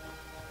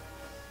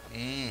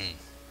 Mm.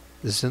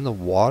 Is it in the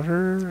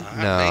water?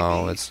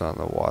 No, Maybe. it's not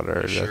in the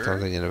water. You I'm sure?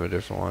 thinking of a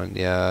different one.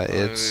 Yeah,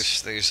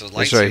 it's There's a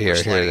it's right here. lightsaber Here it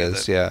sliding in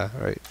is. the- Yeah,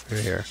 right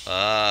here.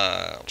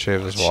 Ah.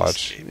 Travis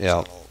watch.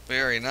 Yeah.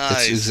 Very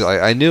nice. It's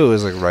like, I knew it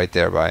was like right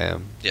there by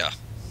him. Yeah.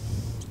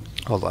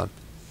 Hold on.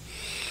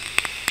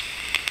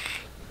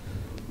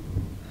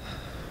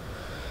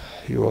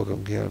 You're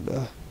welcome,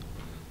 Canada.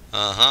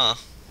 Uh-huh.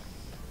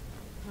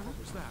 What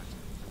was that?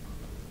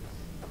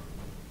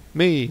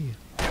 Me.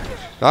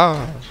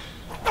 Ah.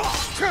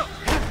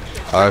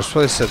 I should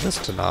probably set this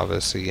to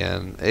novice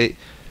again.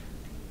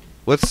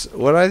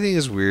 What I think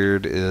is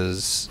weird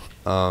is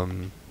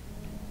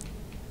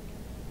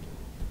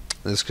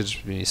this could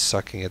just be me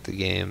sucking at the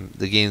game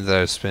that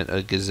I've spent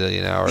a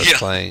gazillion hours Yeah.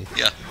 playing.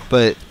 Yeah.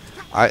 But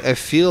I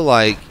feel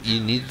like you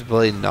need to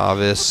play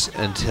novice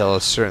until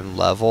a certain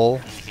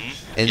level,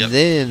 and Yep.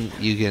 then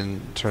you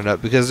can turn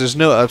up, because there's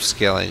no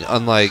upscaling,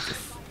 unlike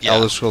Yeah.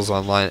 Elder Scrolls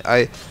Online.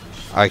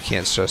 I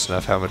can't stress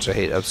enough how much I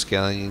hate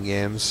upscaling in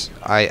games.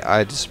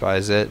 I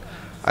despise it.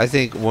 I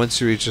think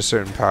once you reach a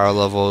certain power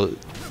level,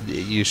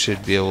 you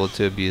should be able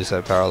to abuse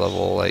that power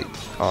level, like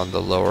on the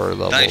lower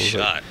levels. Nice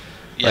Like- shot.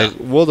 Yeah. Like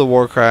World of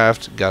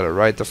Warcraft got it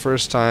right the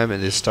first time,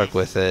 and they stuck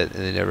with it,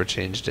 and they never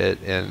changed it,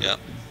 and Yep.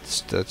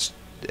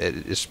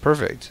 it's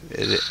perfect.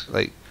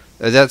 Like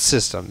that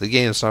system. The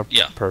game's not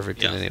Yeah.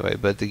 perfect in Yeah. any way,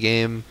 but the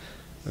game.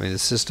 I mean, the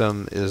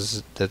system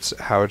that's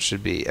how it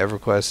should be.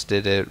 EverQuest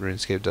did it.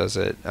 RuneScape does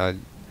it.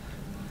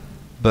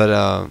 But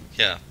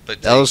Yeah.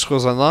 But Elder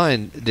Scrolls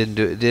Online didn't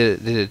do it.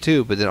 Did it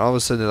too. But then all of a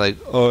sudden they're like,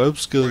 "Oh,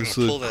 upskilling's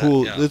We're gonna pull the that,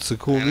 cool. yeah. It's a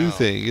cool I new know.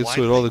 thing. It's Why what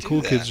do all they the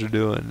cool do kids that? are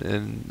doing."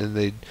 And then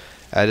they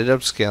added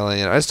upscaling,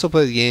 and I still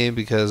play the game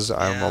because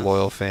I'm Yeah. a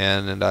loyal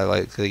fan and I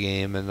like the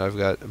game, and I've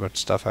got a bunch of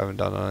stuff I haven't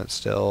done on it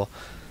still.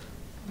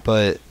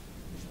 But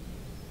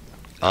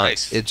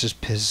Nice. it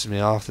just pisses me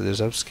off that there's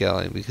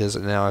upscaling, because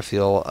now I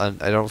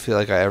don't feel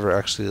like I ever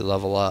actually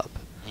level up.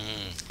 Mm.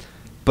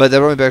 But that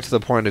brought me back to the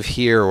point of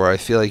here, where I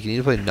feel like you need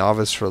to play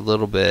novice for a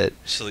little bit,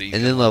 So that you and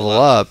can then level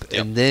up,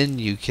 Yep. and then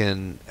you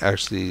can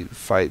actually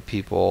fight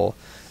people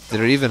that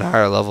are even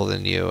higher level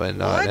than you, and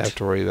not What? have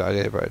to worry about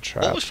getting hit by a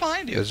trap. What was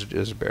behind you? It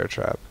was a bear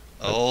trap.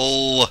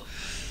 Oh.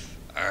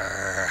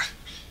 Arr.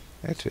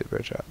 Activate bear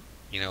trap.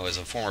 You know, as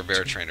a former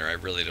bear trainer, I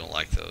really don't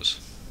like those.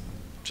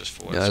 Just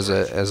for what You know, it's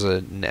worth.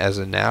 as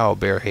a now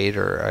bear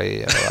hater,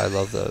 I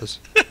love those.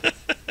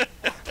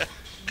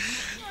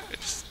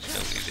 It's, you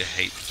don't need to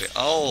hate bear.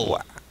 Oh.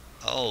 Wow.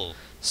 Oh.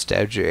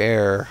 Stabbed your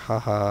air,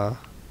 haha.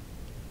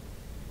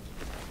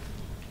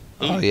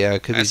 Oh Ooh, yeah,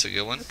 it could That's be a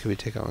good one. could be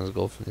taking on this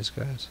gold from these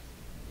guys.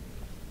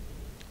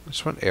 I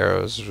just want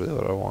arrows is really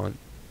what I want.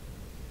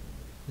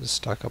 Just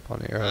stock up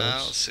on arrows.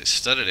 Let's see,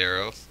 studded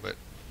arrow, but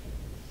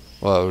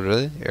Whoa,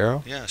 really?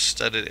 Arrow? yeah,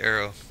 studded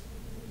arrow.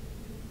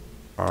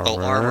 Armor?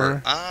 Oh,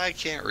 armor. I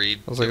can't read.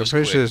 I was like, It I'm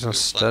pretty quick. sure there's It no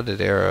was fun.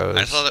 studded arrows.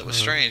 I thought that was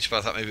Uh, strange, but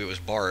I thought maybe it was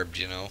barbed,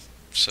 you know.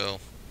 So.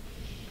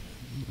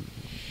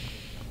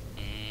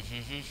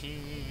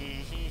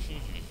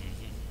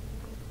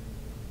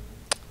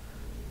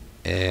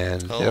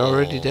 And they're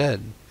already Oh,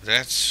 dead.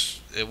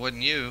 It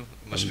wasn't you.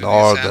 It must be the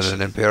Northern assassin.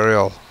 and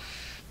Imperial.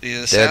 The Dead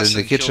in assassin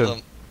the kitchen. killed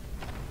him.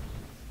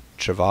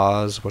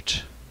 Chavaz,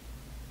 what?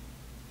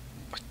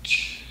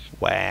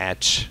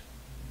 Watch.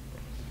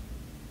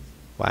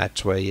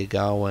 Watch where you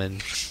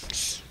going.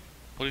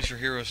 What is your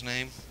hero's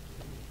name?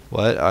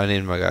 What? I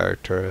named my guy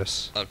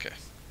Arcturus. Okay,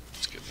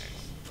 that's a good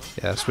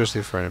name. Yeah,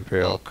 especially for an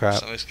Imperial. Oh, Crap.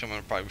 Somebody's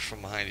coming probably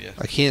from behind you.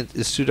 I can't.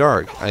 It's too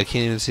dark. I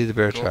can't even see the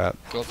bear Go, trap.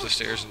 go up the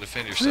stairs and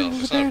defend yourself.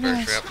 It's not a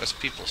bear trap. That's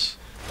people's.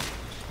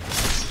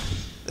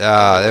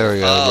 Ah, there we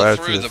go. Oh, right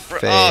through through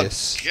the oh,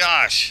 face.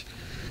 gosh.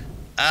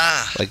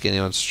 Ah. Like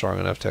anyone's strong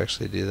enough to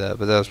actually do that.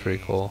 But that was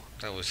pretty cool.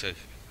 That was a.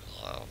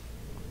 Wow.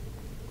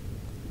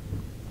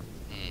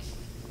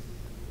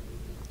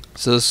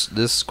 So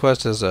this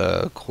quest has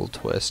a cool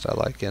twist I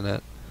like in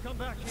it.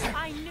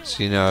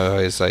 So you know how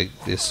he's like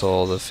they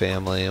stole the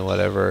family and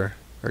whatever,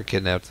 or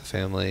kidnapped the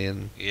family,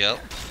 and Yep.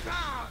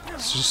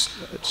 it's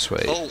just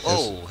wait.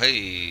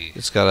 Hey.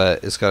 It's got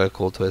a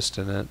cool twist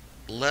in it.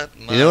 Let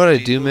You know what I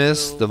do people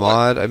miss? go. The What?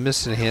 mod. I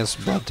miss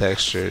enhanced blood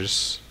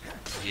textures.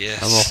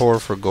 Yes. I'm a whore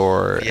for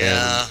gore,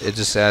 Yeah. and it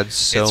just adds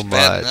so it's much.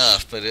 bad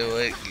enough, but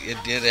it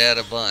did add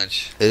a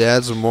bunch. It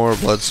adds more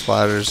blood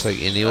splatters, like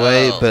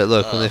anyway. Oh, but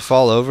look, when they oh.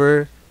 fall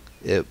over,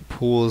 it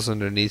pools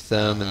underneath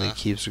them, and Uh-huh. it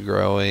keeps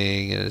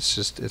growing, and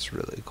it's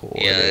really cool.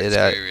 Yeah, it's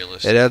very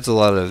realistic. It adds a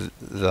lot of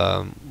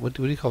the what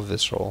do you call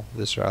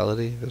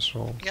viscerality?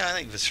 Visceral. Yeah, I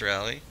think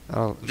viscerality. I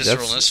don't.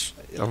 Visceralness.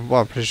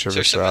 I'm pretty sure Is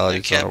there something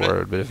in viscerality that is not a cabinet?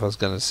 word, but if I was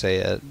gonna say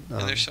it,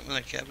 Is there something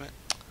in that cabinet?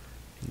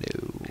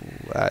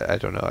 no, I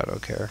don't know. I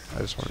don't care. I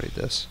just want to read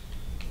this.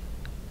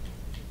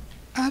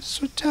 I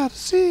just want y'all to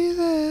see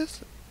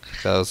this.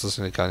 I was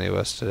listening to Kanye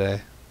West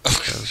today.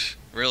 Oh,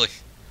 really?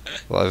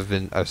 Well,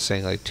 I've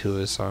sang like 2 of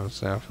his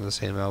songs now from the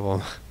same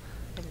album.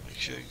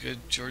 Makes you a good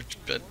George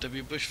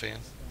W. Bush fan.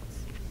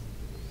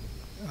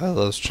 I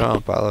love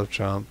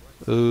Trump.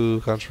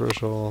 Ooh,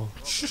 controversial.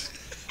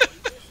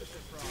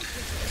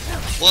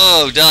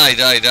 Whoa,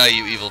 die,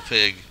 you evil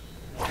pig.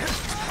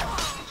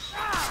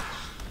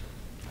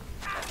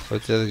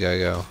 Where'd the other guy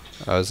go?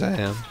 Oh, is that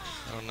him?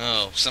 Oh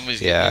no,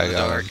 somebody's Yeah, getting in the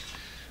I got dark. him.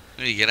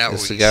 We need to get out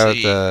It's where the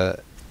we guy can with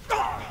see.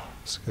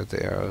 Let's go with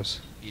the arrows.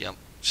 Yep,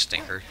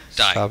 stinker.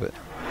 Die. Stop it.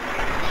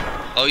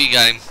 Oh, you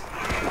got him.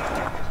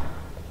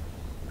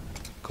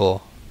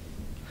 Cool.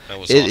 That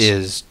was It awesome.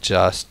 is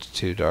just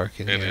too dark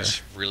in It here.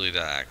 is really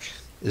dark.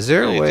 Is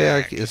there really a way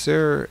dark. is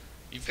there?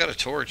 You've got a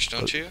torch,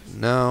 don't you?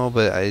 No,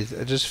 but I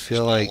just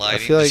feel Small like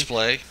lighting with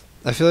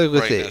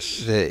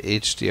brightness. the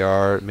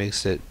HDR it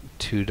makes it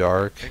too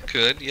dark. It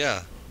could,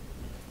 yeah.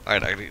 All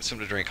right, I gotta get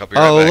something to drink. I'll be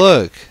right Oh,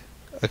 back.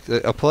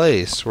 look, a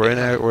place. We're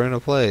Yeah. in a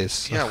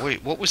place. Yeah,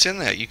 wait, what was in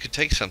that? You could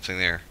take something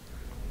there.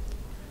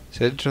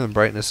 So I had to turn the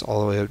brightness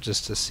all the way up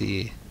just to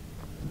see.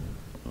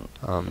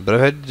 But I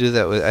had to do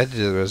that with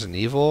Resident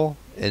Evil,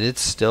 and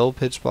it's still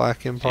pitch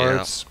black in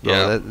parts.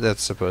 yeah. Well,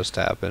 that's supposed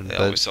to happen. They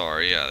but always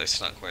are, yeah.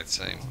 It's not quite the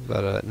same.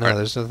 but no, Alright.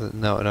 there's nothing.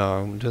 No,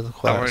 I'm doing the I'm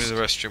quest. going to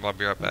the restroom. I'll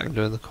be right back. I'm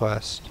doing the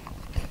quest.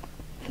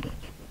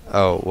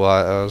 Oh well,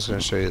 I was going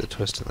to show you the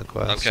twist in the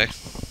quest. Okay.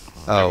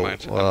 Oh Never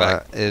mind. I'm well,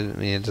 back.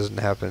 it doesn't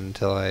happen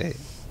until I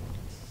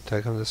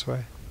come this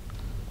way.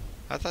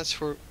 I thought it's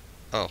for.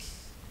 Oh,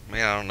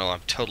 man, I don't know.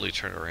 I'm totally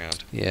turned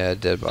around. Yeah,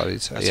 dead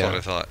bodies. That's yeah. what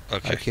I thought.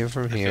 Okay. I came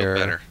from I here.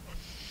 feel better.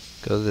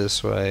 Go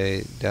this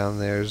way. Down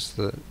there's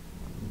the.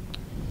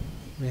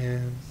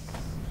 Man.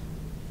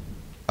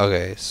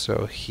 Okay,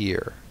 so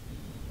here.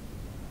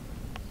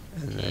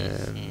 And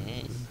then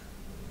Mhm.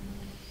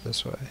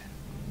 this way.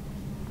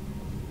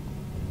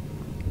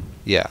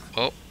 Yeah.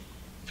 Oh,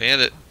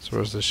 bandit. So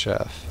where's the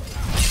chef?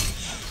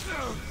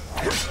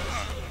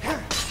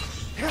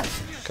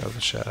 Got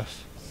the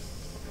chef.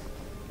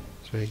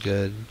 It's very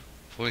good.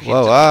 Boy,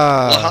 Whoa,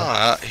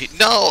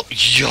 no,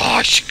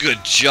 Josh,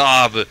 good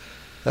job.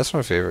 That's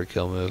my favorite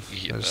kill move.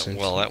 Yeah, I just think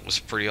well, it's that was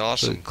pretty really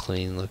awesome.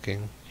 clean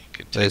looking. You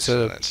could They take some said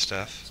of it- that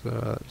stuff.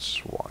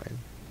 Swine.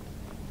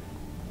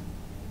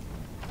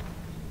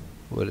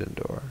 Wooden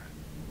door.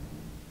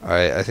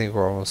 Alright, I think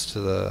we're almost to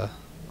the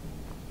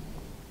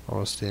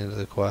end of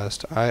the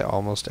quest. I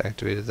almost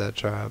activated that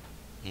trap.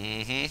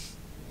 Mm-hmm.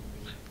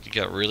 You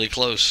got really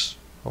close.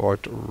 I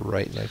walked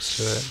right next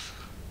to it.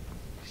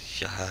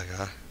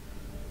 Shada.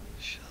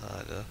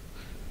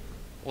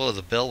 Whoa,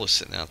 the bell was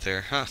sitting out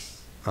there, huh?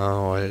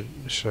 Oh,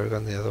 should I have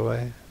gone the other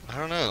way? I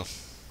don't know.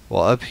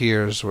 Well, up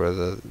here is where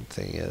the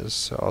thing is,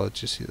 so I'll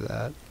let you see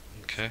that.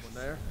 Okay.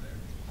 There?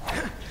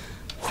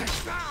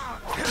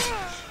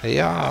 Hey,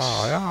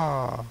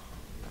 yeah.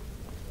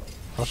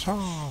 What's up?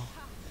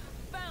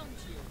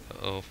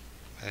 Oh,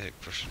 hey,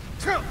 push.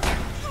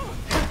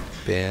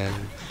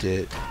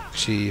 Bandit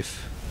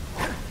chief.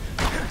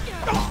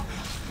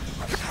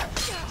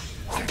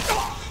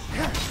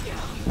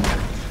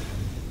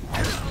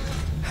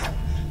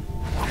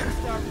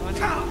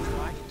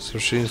 So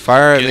shooting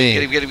fire at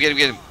me. Get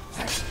him.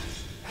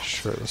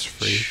 Shirtless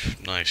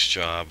freak. Nice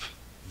job.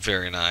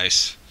 Very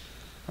nice.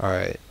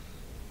 Alright.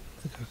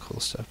 I got cool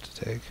stuff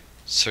to take.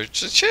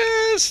 Search the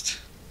chest.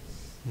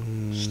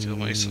 Still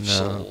make some no.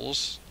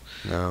 souls.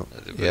 No.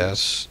 Other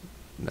Yes.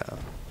 No.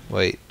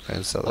 Wait. I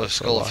can sell What it does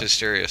for a Skull of lot.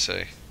 Hysteria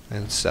say?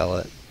 And sell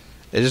it.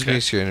 It just Okay.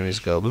 makes your enemies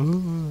go.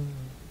 "Boo."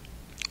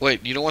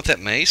 Wait, you don't want that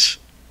mace?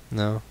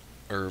 No.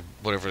 Or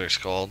whatever it's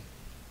called?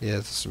 Yeah,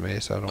 it's a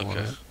mace. I don't want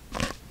Okay.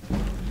 it.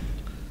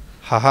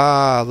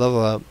 Haha,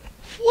 level up.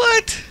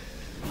 What?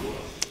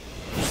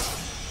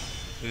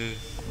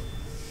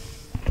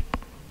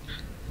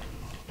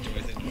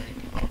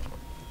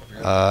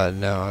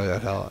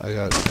 No, I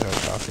got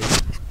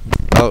coffee.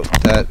 Oh,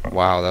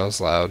 wow, that was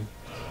loud.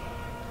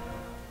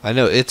 I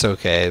know it's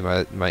okay,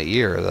 my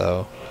ear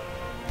though.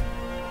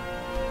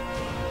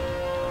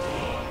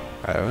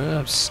 Alright, I'm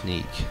gonna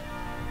sneak.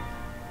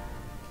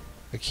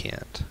 I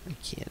can't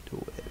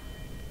do it.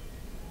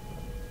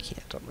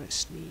 Can't on my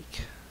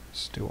sneak.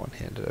 Just do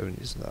one-handed, I've been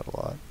using that a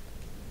lot.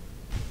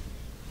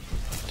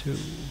 2.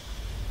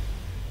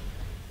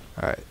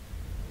 Alright.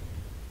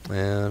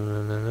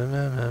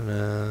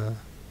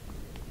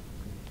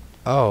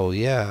 Oh,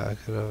 yeah, I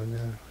could have...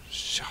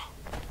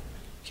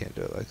 Can't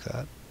do it like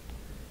that.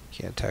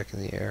 Can't attack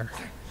in the air.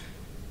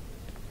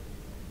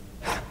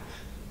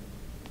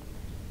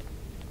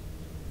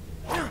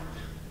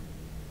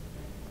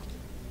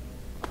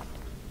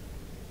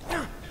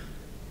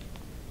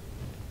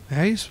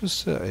 How are you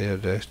supposed to... Yeah,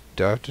 do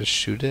I have to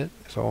shoot it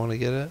if I want to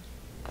get it?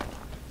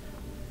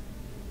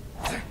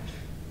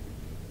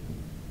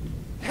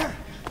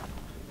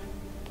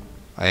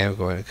 I am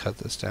going to cut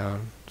this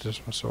down.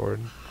 Just my sword.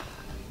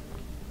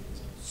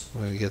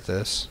 I'm going to get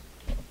this.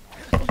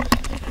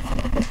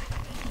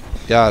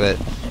 Got it.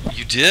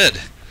 You did.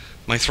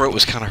 My throat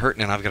was kind of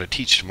hurting, and I've got to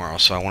teach tomorrow,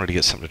 so I wanted to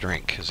get something to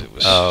drink because it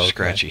was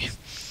scratchy.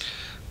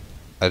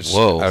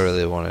 Whoa. I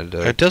really wanted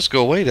to... It does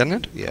go away,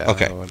 doesn't it? Yeah.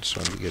 Okay. I just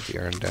wanted to get the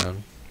urn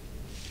down.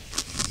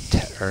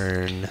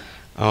 Urn.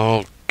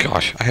 Oh,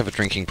 gosh. I have a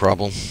drinking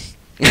problem.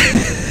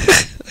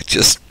 I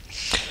just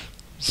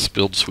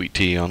spilled sweet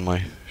tea on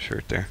my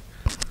shirt there.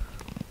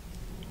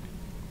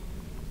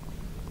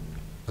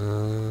 I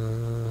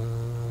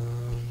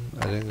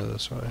didn't go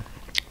this way.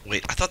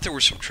 Wait, I thought there were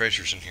some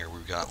treasures in here we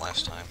got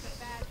last time.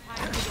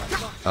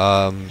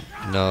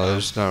 No,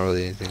 there's not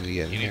really anything to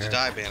get in here. You need to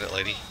die, bandit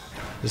lady.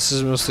 This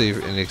is mostly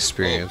an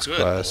experience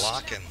quest.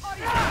 Blocking.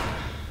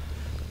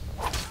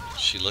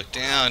 She looked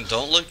down.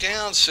 Don't look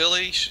down,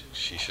 silly.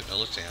 She shouldn't have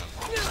looked down.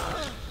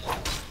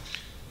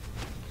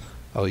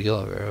 Oh, you'll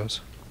have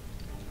arrows.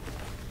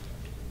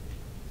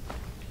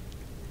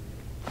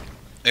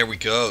 There we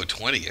go.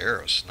 20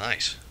 arrows.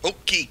 Nice. Oh,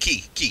 key.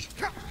 Is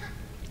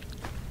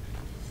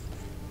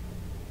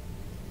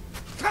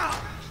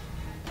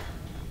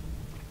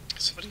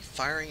somebody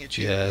firing at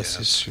you? Yes,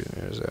 he's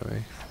shooting arrows at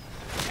me.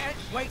 Can't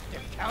wait to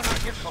count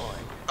on your coin.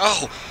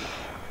 Oh!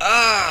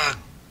 Ah!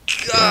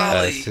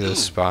 Golly! Yeah, through the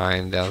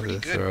spine, down to the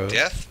good throat.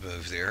 Death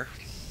move there.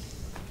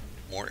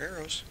 More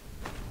arrows.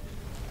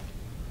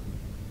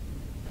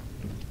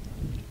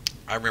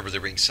 I remember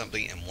there being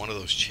something in one of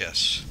those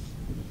chests.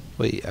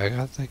 Wait, I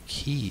got the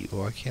key.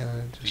 Why can't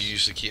I just... You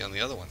used the key on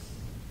the other one.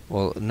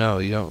 Well, no,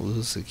 you don't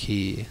lose the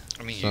key.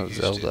 I mean, it's you not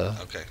used Zelda.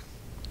 it. Okay.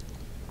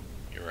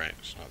 You're right.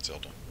 It's not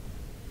Zelda.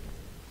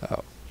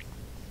 Oh.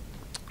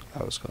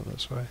 I was going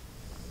this way.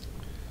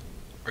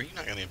 Are you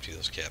not going to empty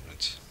those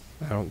cabinets?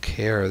 I don't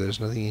care. There's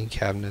nothing in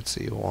cabinets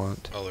that you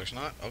want. Oh, there's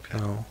not? Okay.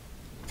 No.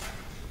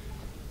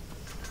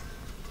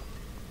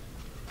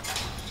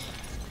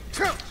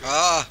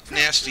 Ah,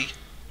 nasty.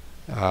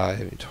 Ah,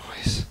 hit me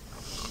twice.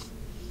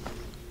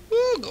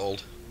 Ooh,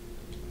 gold.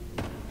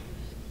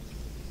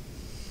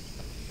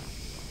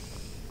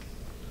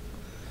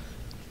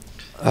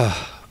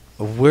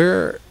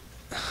 Where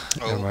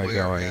Oh, am I where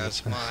going?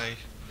 has my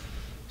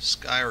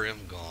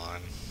Skyrim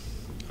gone?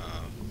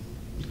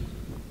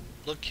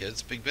 Look,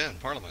 kids, Big Ben,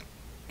 Parliament.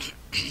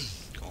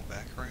 Going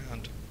back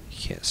around. You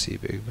can't see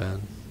Big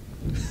Ben.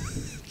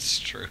 It's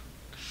true.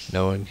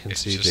 No one can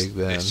see Big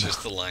Ben. It's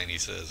just the line he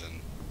says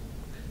in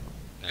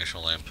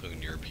National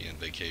Lampoon European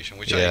Vacation,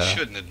 which Yeah. I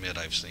shouldn't admit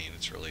I've seen.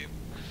 It's really...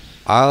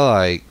 I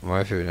like...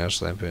 My favorite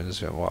National Lampoon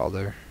has been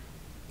Wilder.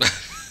 It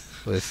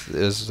was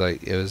yeah,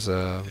 it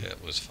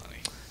was funny.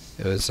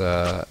 It was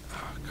oh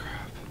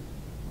crap.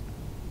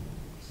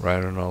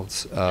 Ryan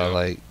Reynolds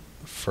like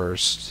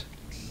first.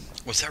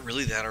 Was that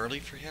really that early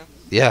for him?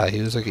 Yeah,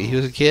 he was a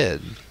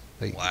kid.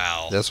 Like,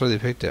 wow. That's why they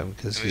picked him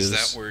because he was.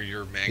 Is that where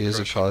your man he was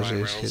a crush on college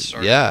Ryan age Reynolds kid.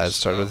 started? Yeah, it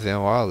started with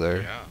Van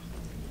Wilder. Yeah.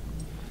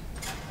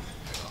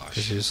 Gosh.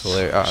 He was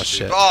hilarious. Oh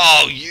shit.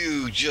 Oh,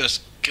 you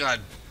just got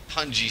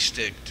punji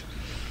sticked.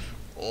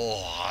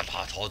 Oh,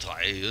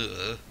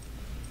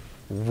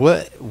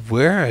 What?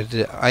 Where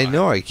did I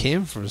know I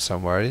came from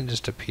somewhere? I didn't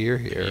just appear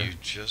here. You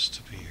just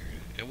appeared.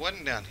 It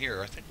wasn't down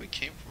here. I think we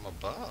came from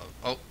above.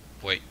 Oh,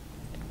 wait.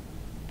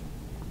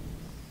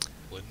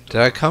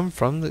 Did I come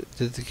from the?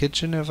 Did the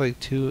kitchen have like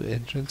 2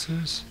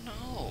 entrances?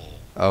 No.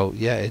 Oh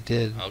yeah, it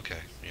did. Okay.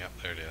 Yep,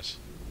 there it is.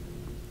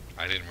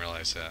 I didn't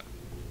realize that.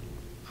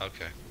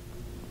 Okay.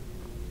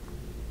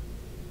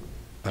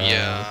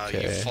 Yeah, you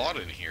Okay. fought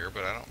in here,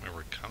 but I don't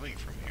remember coming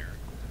from here.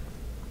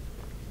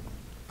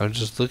 I'm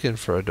just looking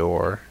for a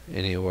door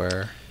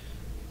anywhere.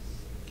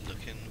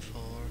 Looking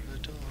for a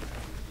door.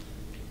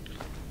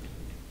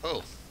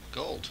 Oh,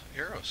 gold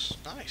arrows,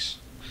 nice.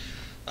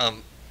 I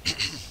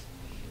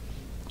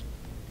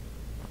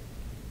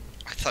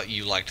thought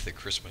you liked the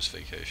Christmas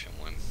Vacation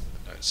one.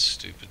 That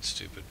stupid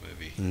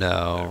movie.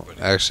 No,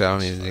 Everybody actually, I don't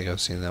makes even fun think of.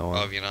 I've seen that Oh, one.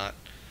 have you not?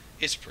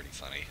 It's pretty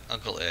funny.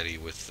 Uncle Eddie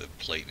with the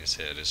plate in his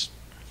head is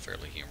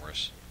fairly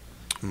humorous.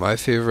 My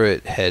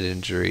favorite head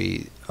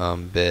injury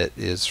bit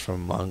is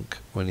from Monk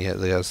when he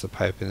has the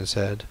pipe in his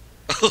head.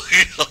 Oh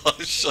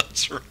gosh,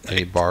 that's right. And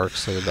he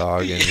barks like a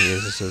dog, and he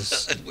is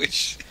just I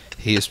wish.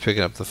 he is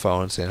picking up the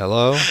phone and saying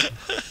hello.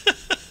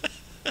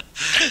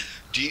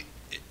 Do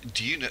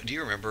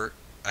you remember?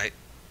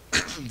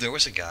 There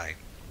was a guy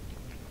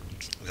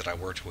that I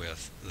worked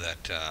with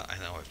that I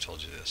know I've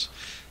told you this,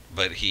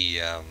 but he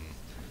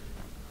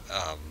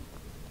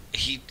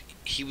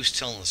was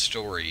telling the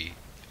story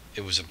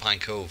it was in Pine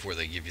Cove where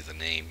they give you the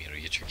name. You know,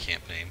 you get your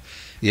camp name.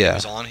 Yeah. It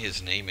was on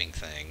his naming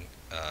thing,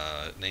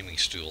 naming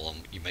stool.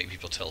 You make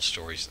people tell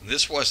stories.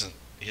 This wasn't.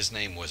 His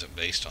name wasn't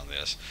based on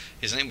this.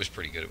 His name was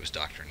pretty good. It was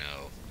Dr.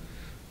 No.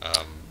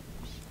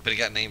 But he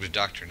got named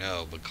Dr.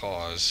 No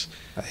because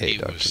I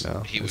hate Dr. No.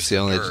 He was the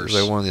only nurse. it's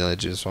like one of the only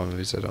James Bond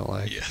movies I don't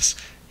like. Yes,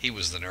 he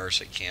was the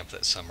nurse at camp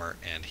that summer,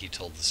 and he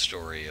told the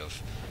story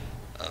of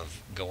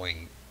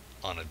going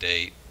on a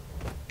date,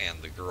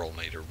 and the girl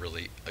made a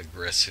really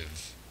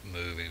aggressive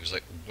move, and he was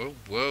like, "Whoa,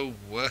 whoa,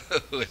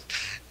 whoa,"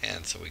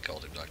 and so we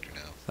called him Dr.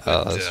 No.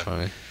 Oh, that's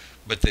funny.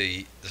 But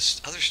this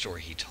other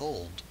story he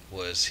told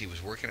was he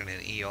was working in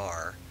an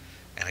ER,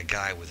 and a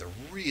guy with a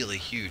really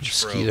huge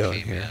fro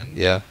came in.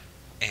 Yeah.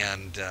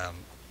 And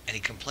he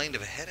complained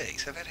of a headache.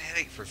 So I've had a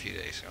headache for a few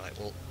days. And you're like,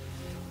 well,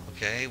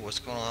 okay, what's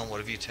going on? What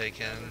have you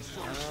taken?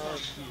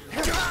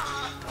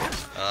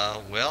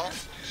 Well,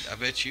 I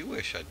bet you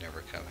wish I'd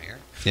never come here.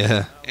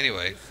 Yeah.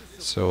 Anyway.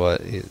 So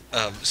what?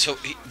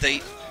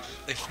 They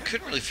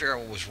couldn't really figure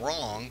out what was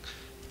wrong,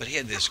 but he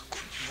had this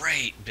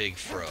great big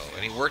fro,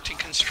 and he worked in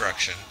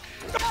construction,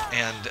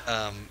 and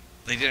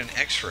they did an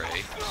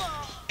X-ray,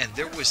 and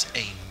there was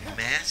a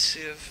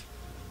massive,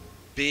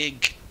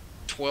 big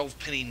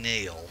 12-penny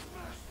nail.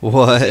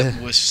 What?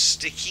 That was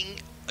sticking.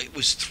 It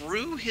was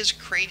through his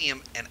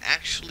cranium and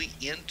actually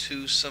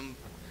into some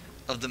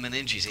of the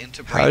meninges,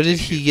 into brain How did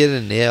tissue. he get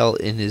a nail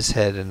in his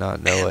head and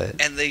not know it?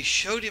 And they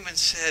showed him and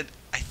said,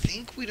 "I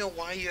think we know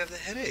why you have the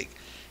headache."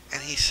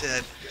 And he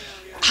said,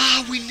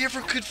 we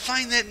never could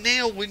find that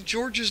nail when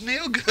George's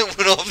nail gun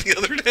went off the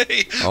other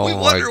day. Oh we my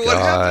wonder what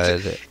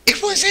happened. God.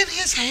 It was in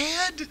his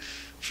head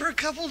for a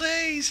couple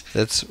days.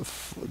 That's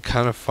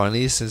kind of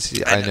funny since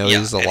I know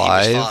he's and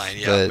alive. he was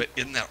fine, but but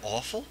isn't that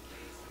awful?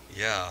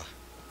 Yeah.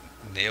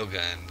 Nail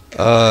gun.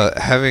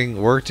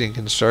 Having worked in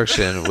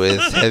construction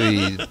with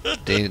heavy,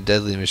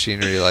 deadly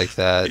machinery like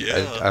that,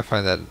 Yeah. I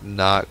find that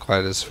not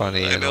quite as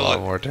funny and a lot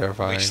more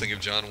terrifying. Makes me think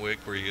of John Wick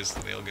where he gets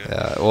the nail gun.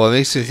 Yeah, well, it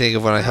makes me think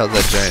of when I held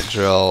that giant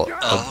drill.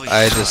 I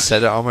had to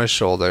set it on my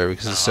shoulder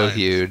because it's so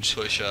huge.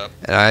 Push up.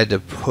 And I had to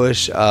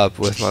push up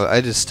with my. I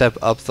had to step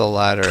up the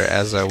ladder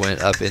as I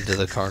went up into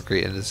the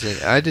concrete and this thing.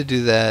 I had to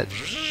do that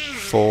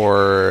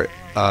for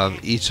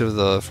each of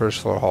the first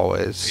floor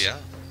hallways. Yeah.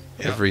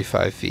 Every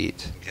 5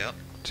 feet. Yep.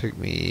 Took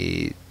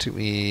me 2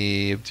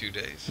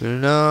 days.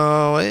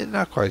 No,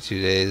 not quite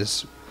 2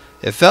 days.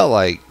 It felt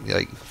like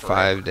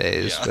 5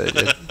 days, but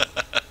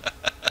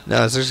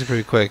no, it's actually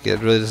pretty quick. It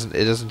really doesn't.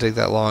 It doesn't take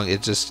that long.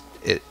 It just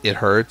it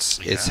hurts.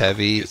 Yeah, it's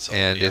heavy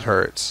it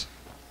hurts.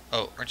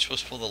 Oh, aren't you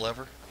supposed to pull the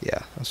lever?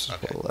 Yeah, I'm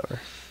supposed to pull the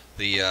lever.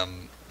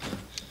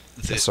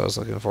 That's what I was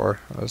looking for.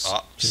 I was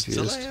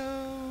confused.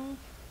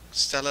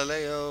 Stella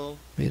Leo.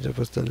 Mira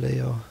pues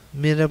Leo.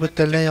 Mira pues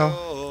Leo.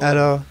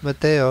 Hello,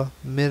 Mateo.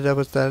 Mira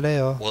pues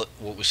Leo. Well,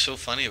 what was so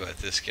funny about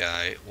this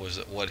guy was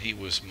that what he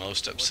was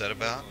most upset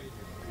about.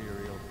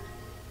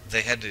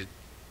 They had to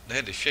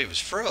shave his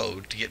fro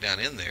to get down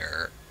in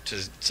there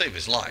to save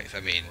his life.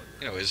 I mean,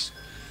 it was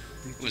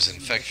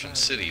Infection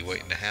City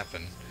waiting to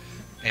happen.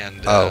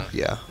 And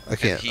yeah, I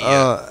can't.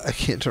 I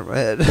can't turn my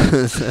head.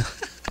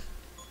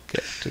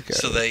 Okay, took care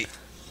of it.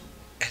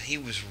 And he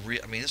was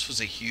I mean, this was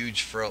a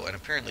huge fro, and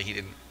apparently he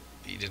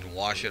didn't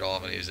wash it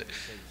off, and he was like,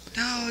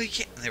 "No, you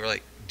can't." And they were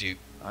like, "Do you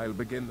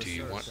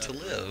want to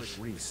live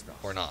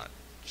or not?"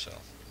 So.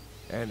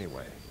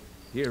 Anyway,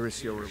 here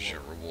is your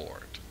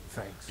reward.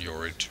 Thanks.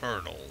 Your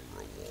eternal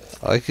reward.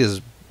 I like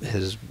his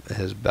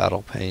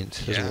battle paint,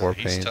 his war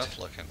paint. He's tough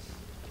looking.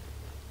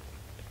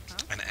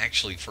 And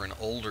actually, for an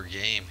older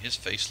game, his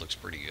face looks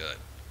pretty good.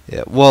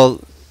 Yeah, well,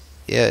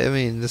 I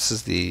mean, this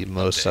is the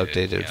most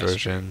updated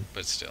version.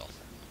 But still.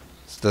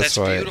 That's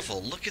why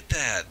beautiful. Look at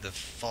that. The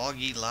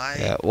foggy light.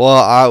 Yeah,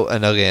 well,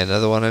 and again,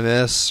 another one I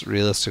miss,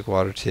 Realistic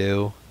Water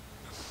 2.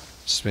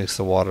 Just makes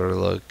the water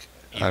look,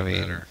 even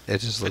better. It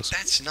just looks... But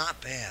that's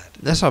not bad.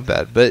 That's not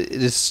bad, but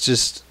it's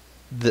just...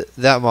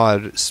 that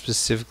mod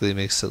specifically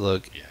makes it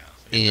look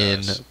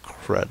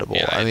incredible.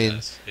 Yeah, I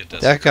mean, it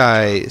does that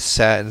guy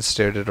sat and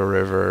stared at a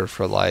river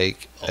for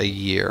a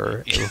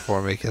year Yeah.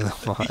 before making the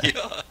mod.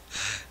 Yeah.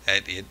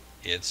 And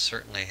it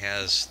certainly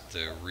has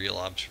the real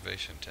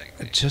observation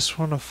technique. I just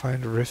want to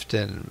find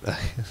Riften.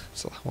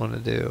 That's all I want to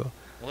do.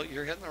 Well,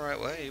 you're heading the right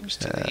way. It was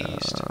to the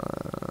east.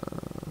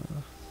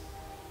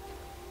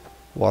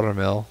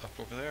 Watermill. Up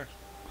over there.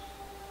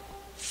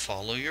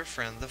 Follow your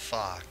friend the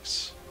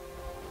fox.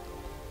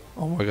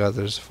 Oh my god,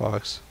 there's a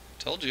fox.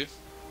 Told you.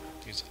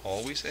 He's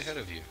always ahead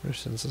of you.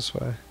 Riften's this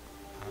way.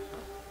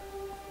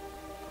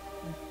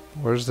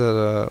 Where's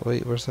that,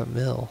 where's that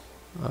mill?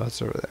 Oh,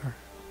 it's over there.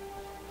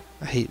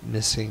 I hate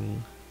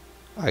missing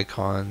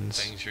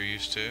icons. Things you're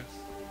used to.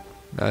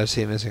 No, I just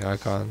hate missing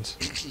icons.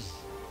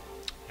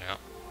 Yeah.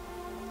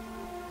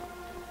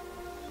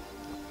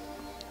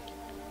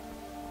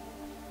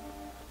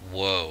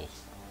 Whoa.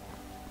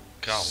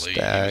 Golly, he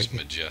was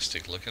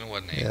majestic looking,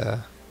 wasn't he?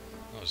 Yeah.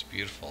 That was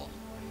beautiful.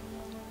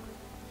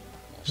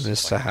 I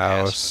missed a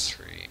house.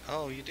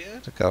 Oh, you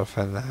did? I gotta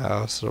find the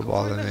house. It'll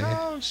bother me.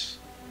 House.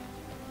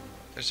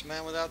 There's a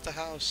man without the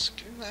house.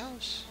 Get in the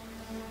house.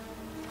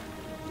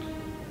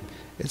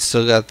 It's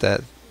still got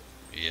that.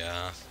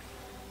 Yeah.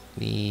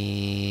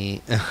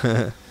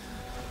 It's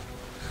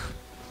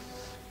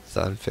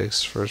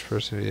unfixed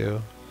first-person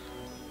view.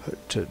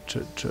 I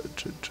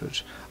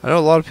know a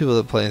lot of people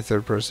that play in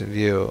third-person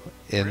view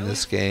in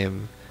this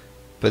game,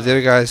 but the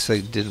other guys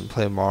like didn't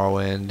play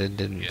Morrowind and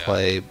didn't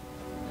play,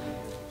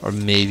 or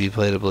maybe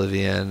played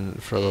Oblivion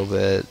for a little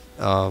bit.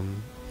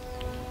 And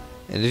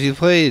if you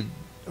played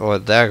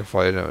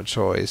Daggerfall, you don't have a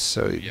choice.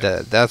 So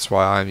that's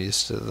why I'm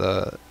used to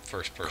the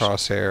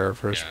crosshair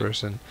first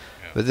person.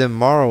 But then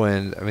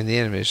Morrowind, I mean, the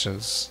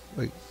animations,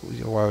 like,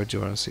 why would you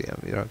want to see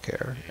them? You don't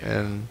care.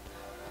 And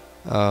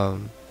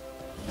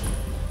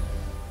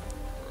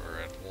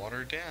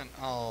Redwater Den.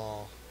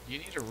 Oh, you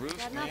need a roof,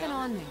 Got nothing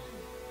on me.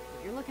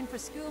 If you're looking for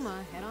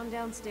skooma, head on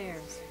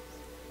downstairs.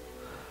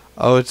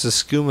 Oh, it's a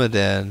skooma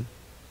den.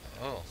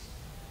 Oh.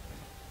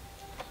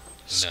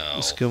 No.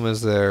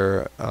 Skoom's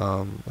their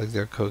like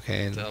their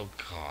cocaine. Oh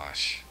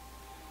gosh.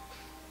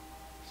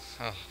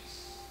 Oh.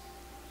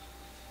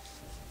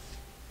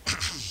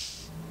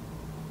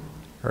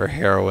 Or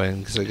heroin,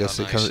 because I guess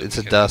it's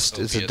a dust.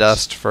 It's a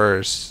dust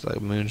first,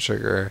 like moon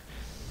sugar,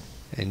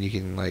 and you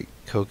can like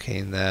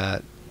cocaine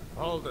that.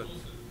 Hold it.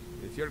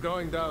 If you're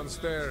going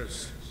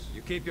downstairs,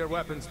 you keep your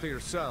weapons to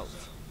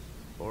yourself,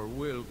 or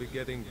we'll be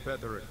getting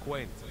better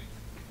acquainted.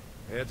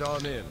 Head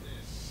on in,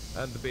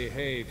 and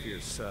behave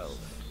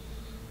yourself.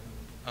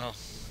 Oh.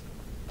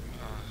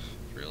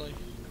 Really?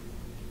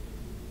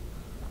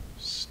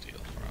 Steal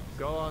from.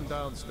 Go on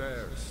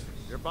downstairs.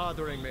 You're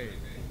bothering me.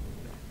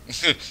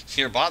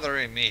 You're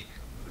bothering me.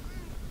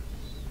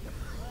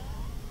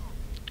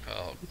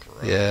 Oh,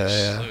 gross.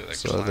 Yeah.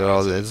 So they're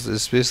all.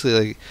 It's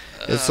basically like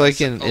it's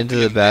like in Into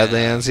the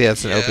Badlands. Yeah,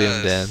 it's an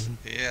opium den.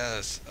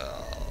 Yes.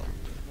 Oh,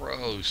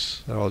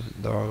 gross. They're all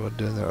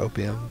doing their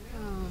opium.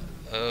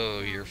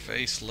 Oh, your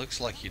face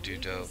looks like you do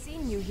dope. We've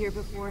seen you here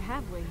before,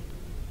 have we?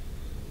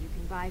 You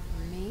can buy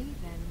from me,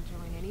 then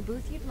join any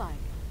booth you'd like.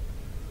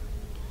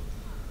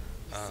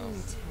 You seem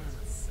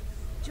tense.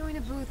 Join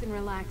a booth and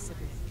relax a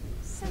bit.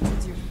 Since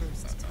it's your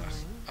first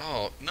time.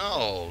 Oh,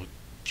 no.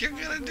 You're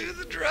gonna do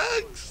the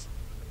drugs?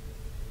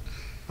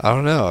 I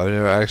don't know.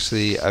 I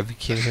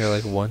came here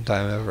like one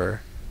time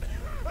ever.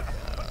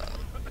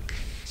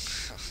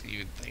 You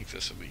would think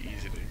this would be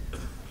easy to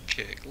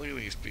kick. Look at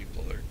these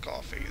people. They're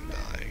coughing and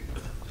dying.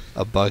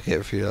 A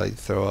bucket for you to like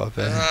throw up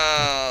in.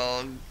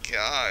 Oh,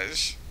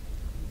 gosh.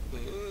 Do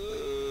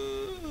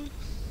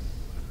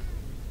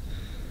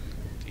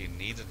you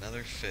need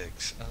another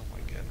fix? Oh, my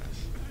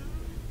goodness.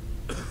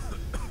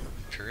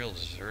 Imperial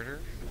Deserter?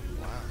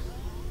 Wow.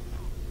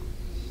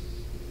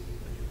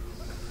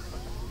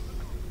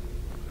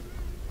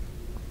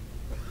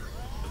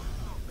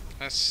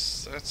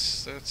 That's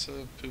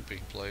a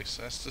pooping place.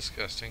 That's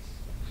disgusting.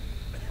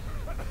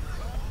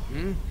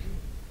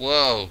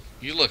 Whoa,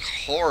 you look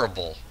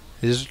horrible.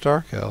 He's a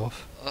dark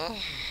elf.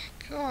 Oh,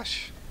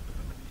 gosh.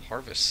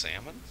 Harvest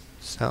salmon?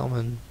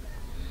 Salmon.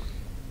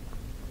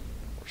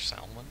 Or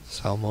salmon?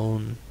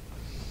 Salmon.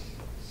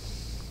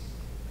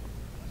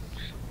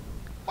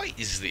 Why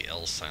is the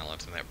L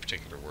silent in that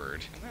particular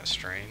word? Isn't that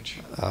strange?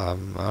 I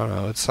don't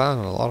know. It's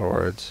silent in a lot of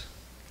words.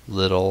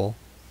 Little,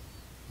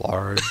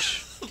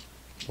 large,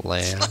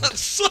 land. It's not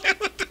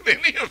silent in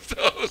any of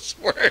those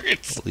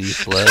words.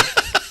 Leaflet.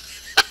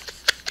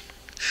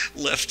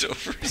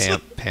 Leftovers.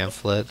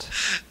 Pamphlet.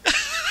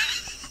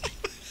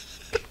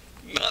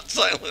 Not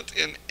silent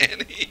in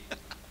any.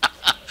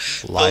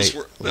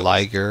 Liger.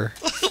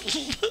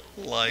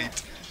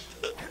 Light.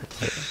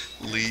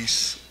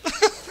 Lease.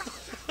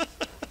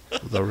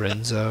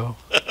 Lorenzo.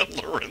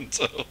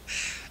 Lorenzo.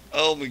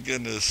 Oh my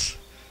goodness.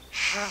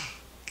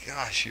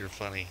 Gosh, you're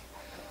funny.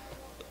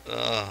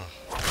 Oh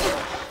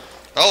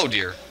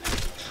dear.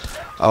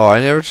 Oh,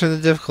 I never turned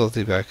the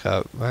difficulty back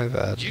up. My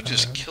bad. You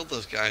just killed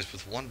those guys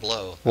with one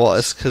blow. Well,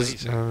 it's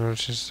because no,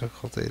 it's just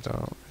difficulty.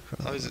 Don't.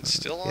 Oh, is it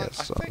still on? Yeah,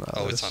 it's on novice.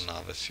 Oh, it's on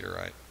novice. You're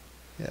right.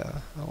 Yeah,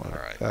 I want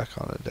it back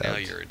on adept. Now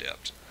you're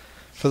adept.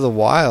 For the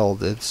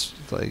wild, it's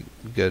like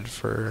good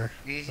for.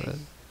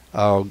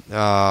 Oh,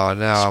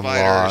 now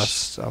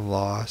Spiders. I'm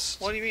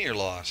lost. What do you mean you're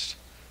lost?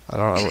 I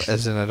don't know.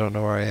 As in, I don't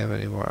know where I am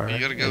anymore. You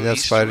gotta go that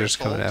east spider's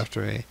to Rifthold, coming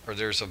after me. Or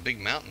there's a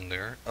big mountain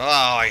there. Oh,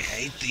 I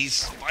hate these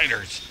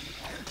spiders.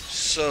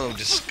 So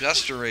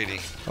disgusterating.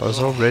 I was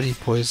already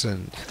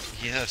poisoned.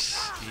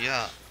 Yes.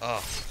 Yeah. Oh. I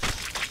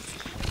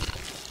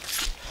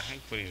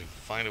think we need to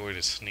find a way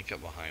to sneak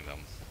up behind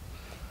them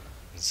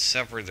and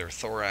sever their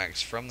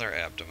thorax from their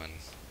abdomen.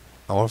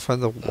 I want to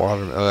find the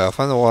water. I'll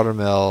find the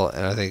watermill,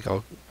 and I think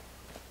I'll.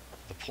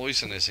 The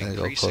poison is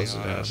increasing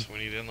on us. We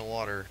need in the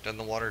water. Doesn't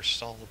the water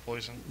solve the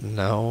poison?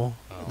 No.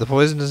 Oh. The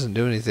poison doesn't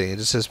do anything. It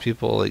just says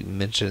people like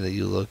mention that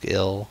you look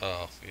ill.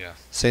 Oh, yeah.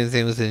 Same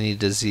thing with any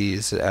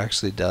disease. It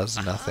actually does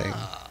nothing.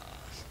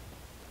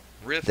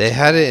 Rift They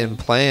had it in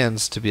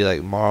plans to be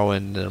like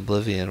Morrowind and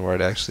Oblivion, where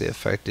it actually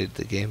affected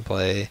the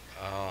gameplay.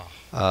 Oh.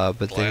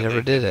 But they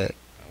never did it.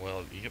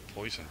 Well, you get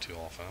poisoned too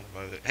often.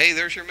 Hey,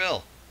 there's your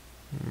mill.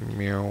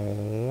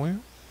 Meow.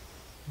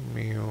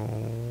 Meow.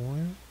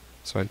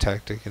 That's my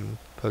tactic in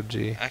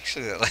PUBG.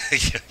 Actually, I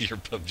like your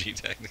PUBG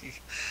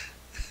technique.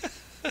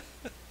 I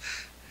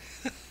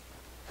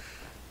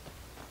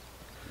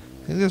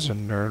think there's a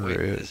Nern Wait,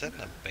 route. is that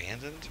an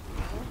abandoned?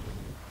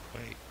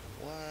 Wait,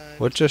 what?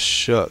 What just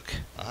shook?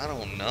 I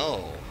don't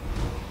know.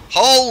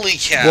 Holy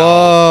cow!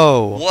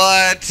 Whoa!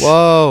 What?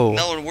 Whoa!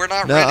 No, we're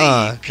not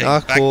Nuh-uh. ready. Okay,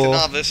 Not back cool. to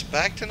novice.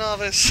 Back to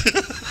novice.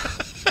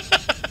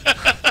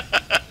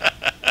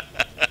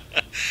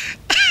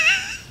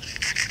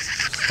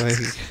 Like,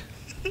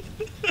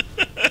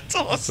 That's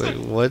awesome.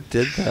 like, what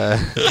did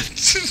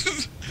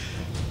that?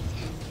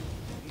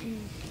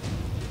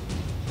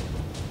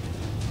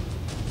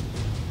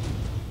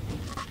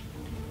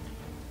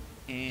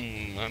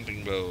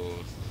 Hunting bow.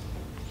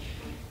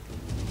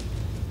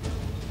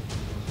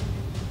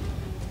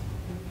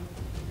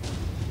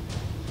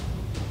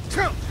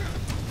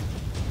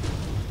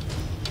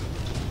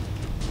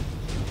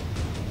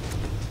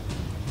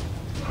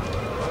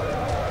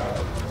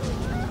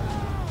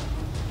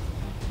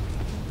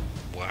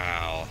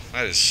 Wow,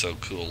 that is so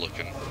cool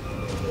looking.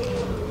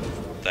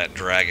 That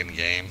dragon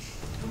game.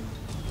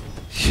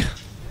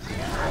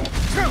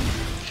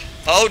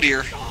 Oh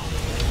dear.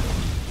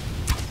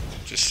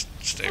 Just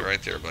stay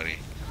right there, buddy.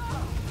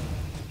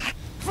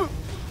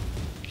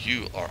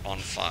 You are on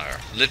fire.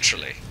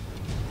 Literally.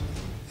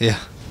 Yeah.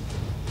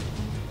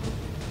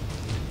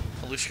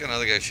 At least you got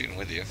another guy shooting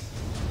with you.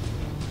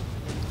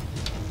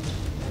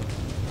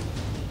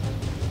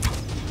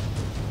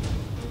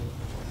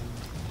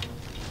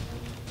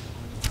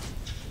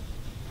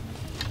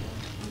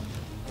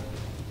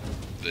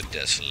 The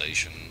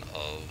desolation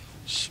of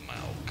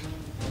Smaug.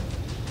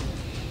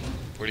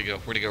 Where'd he go?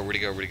 Where'd he go? Where'd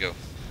he go? Where'd he go?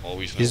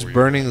 Always know He's where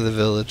you're burning going. the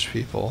village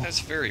people.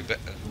 That's very bad.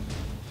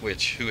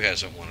 Which, who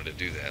hasn't wanted to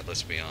do that?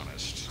 Let's be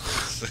honest.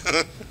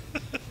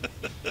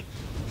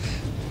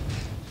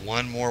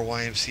 One more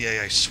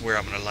YMCA, I swear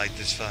I'm gonna light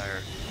this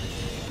fire.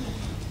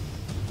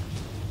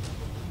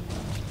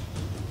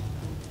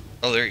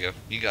 Oh, there you go.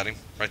 You got him.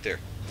 Right there.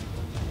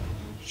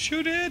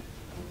 Shoot it!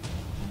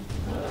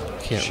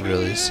 Can't Shoot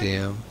really it. see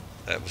him.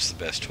 That was the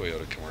best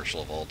Toyota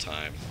commercial of all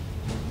time.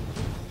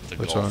 The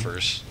Which one?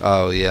 golfers.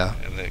 Oh, yeah.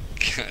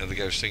 And the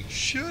guy was saying,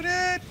 shoot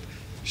it!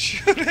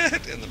 Shoot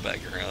it! In the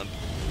background.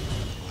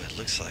 Oh, it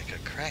looks like a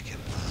kraken.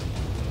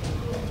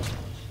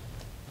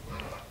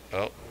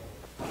 Oh.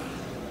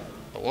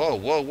 Whoa,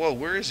 whoa, whoa,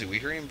 where is he? We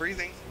hear him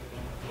breathing.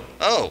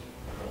 Oh!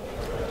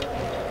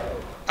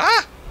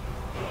 Ah!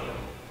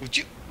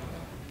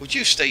 Would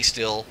you stay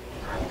still?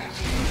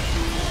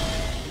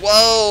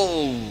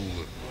 Whoa!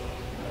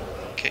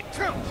 Okay.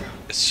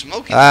 The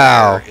smoking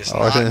Ow! fire is Oh,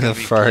 not in going the to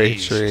be fiery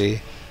pleased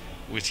tree.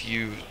 with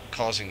you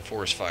causing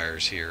forest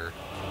fires here.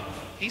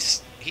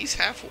 He's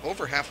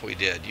over halfway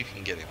dead. You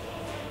can get him.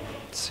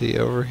 See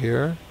over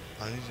here?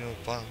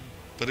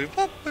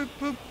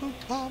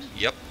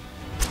 Yep.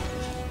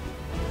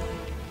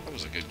 That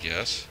was a good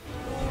guess.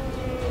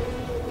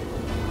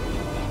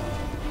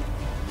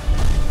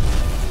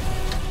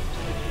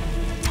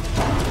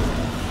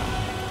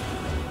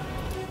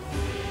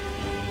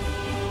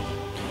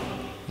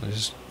 I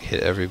just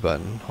hit every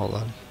button. Hold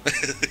on.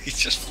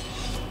 just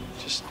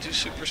do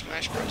Super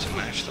Smash Bros. And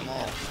mash them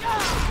all.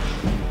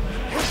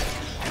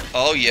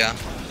 Oh yeah,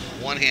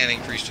 one hand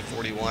increased to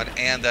 41,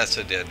 and that's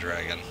a dead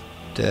dragon.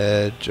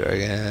 Dead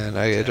dragon.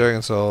 I get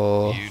dragon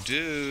soul. You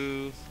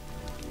do.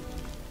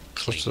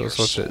 Clean So your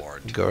switch it.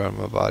 sword. Go around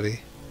my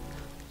body.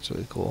 It's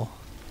really cool.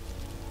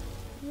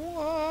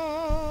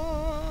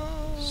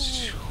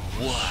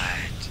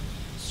 What?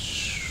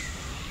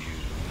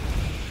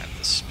 You have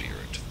the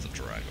spirit of the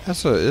dragon.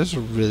 It's a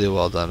really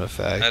well done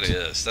effect. That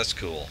is. That's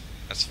cool.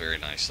 That's very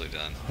nicely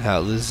done. How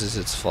it loses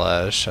its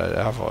flesh.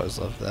 I've always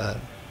loved that.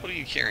 What are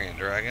you carrying,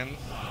 dragon?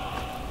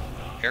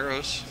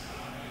 Arrows?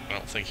 I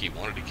don't think he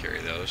wanted to carry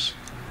those.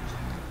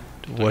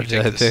 What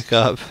did I pick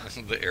up?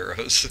 The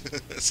arrows.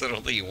 So I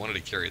don't think he wanted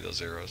to carry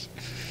those arrows.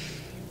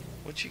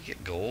 What'd you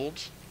get?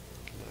 Gold?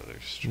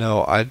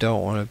 No, I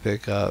don't want to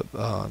pick up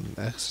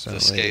accidentally. The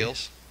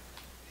scales?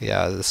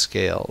 Yeah, the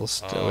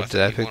scales. Oh,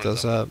 Did I you pick wanted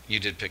those them. up? You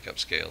did pick up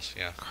scales,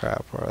 yeah.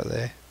 Crap, where are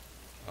they?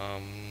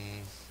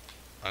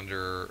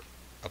 Under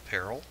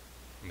apparel?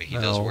 I mean, he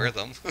does No. wear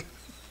them.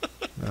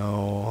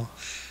 No.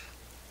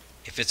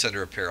 If it's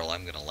under apparel,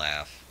 I'm going to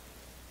laugh.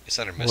 It's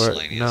under Where,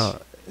 miscellaneous. no,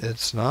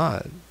 it's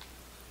not.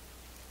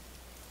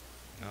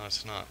 No,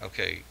 it's not.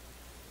 Okay.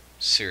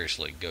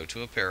 Seriously, go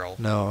to apparel.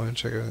 No, I'm gonna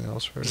check everything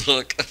else first.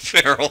 Look,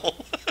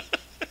 apparel.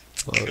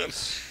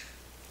 Books.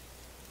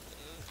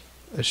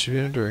 It should be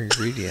under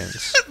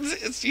ingredients.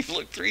 You've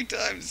looked 3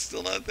 times, it's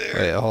still not there.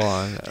 Wait, hold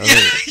on.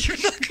 You're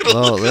not gonna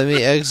No, look. let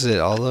me exit.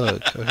 I'll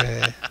look.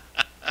 Okay.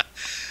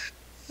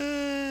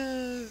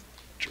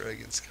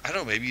 Dragons. I don't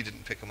know, maybe you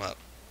didn't pick them up.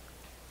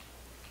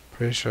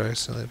 Pretty sure I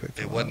accidentally picked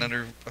It them wasn't up.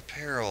 under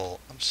apparel.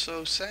 I'm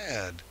so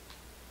sad.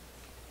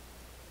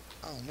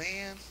 Oh,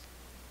 man.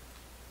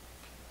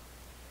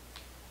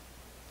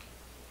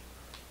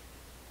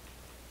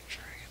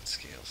 Dragon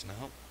scales.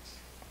 Nope.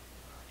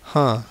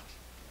 Huh.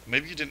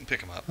 Maybe you didn't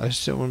pick them up. I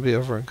just didn't want to be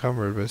over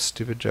encumbered with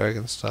stupid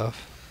dragon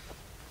stuff.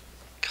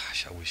 Gosh,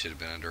 Gosh, I wish it had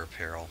been under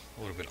apparel.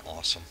 It would have been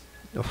awesome.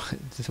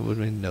 It would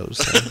make no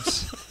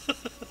sense.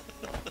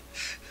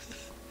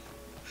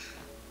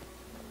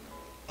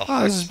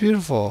 Oh, this is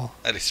beautiful.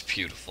 That is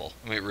beautiful.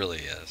 I mean, it really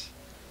is.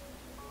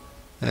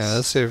 Yeah,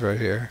 let's save right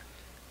here.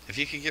 If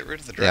you could get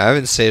rid of the dragon. Yeah, I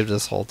haven't saved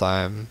this whole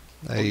time.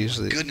 I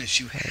usually. My goodness,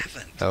 you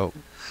haven't. Nope.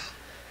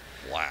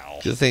 Wow.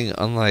 Good thing,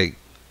 unlike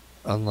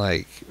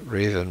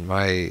Raven,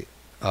 my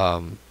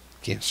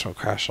games don't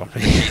crash on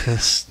me.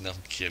 No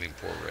kidding,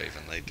 poor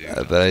Raven. They do.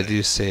 But I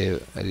do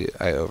save.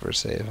 I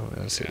oversave. I'm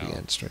gonna save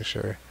again just to make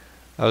sure.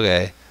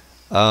 Okay.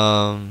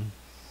 I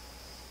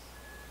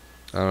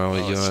don't know what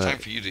you want. It's time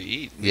for you to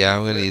eat. Yeah,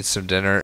 I'm gonna eat some dinner.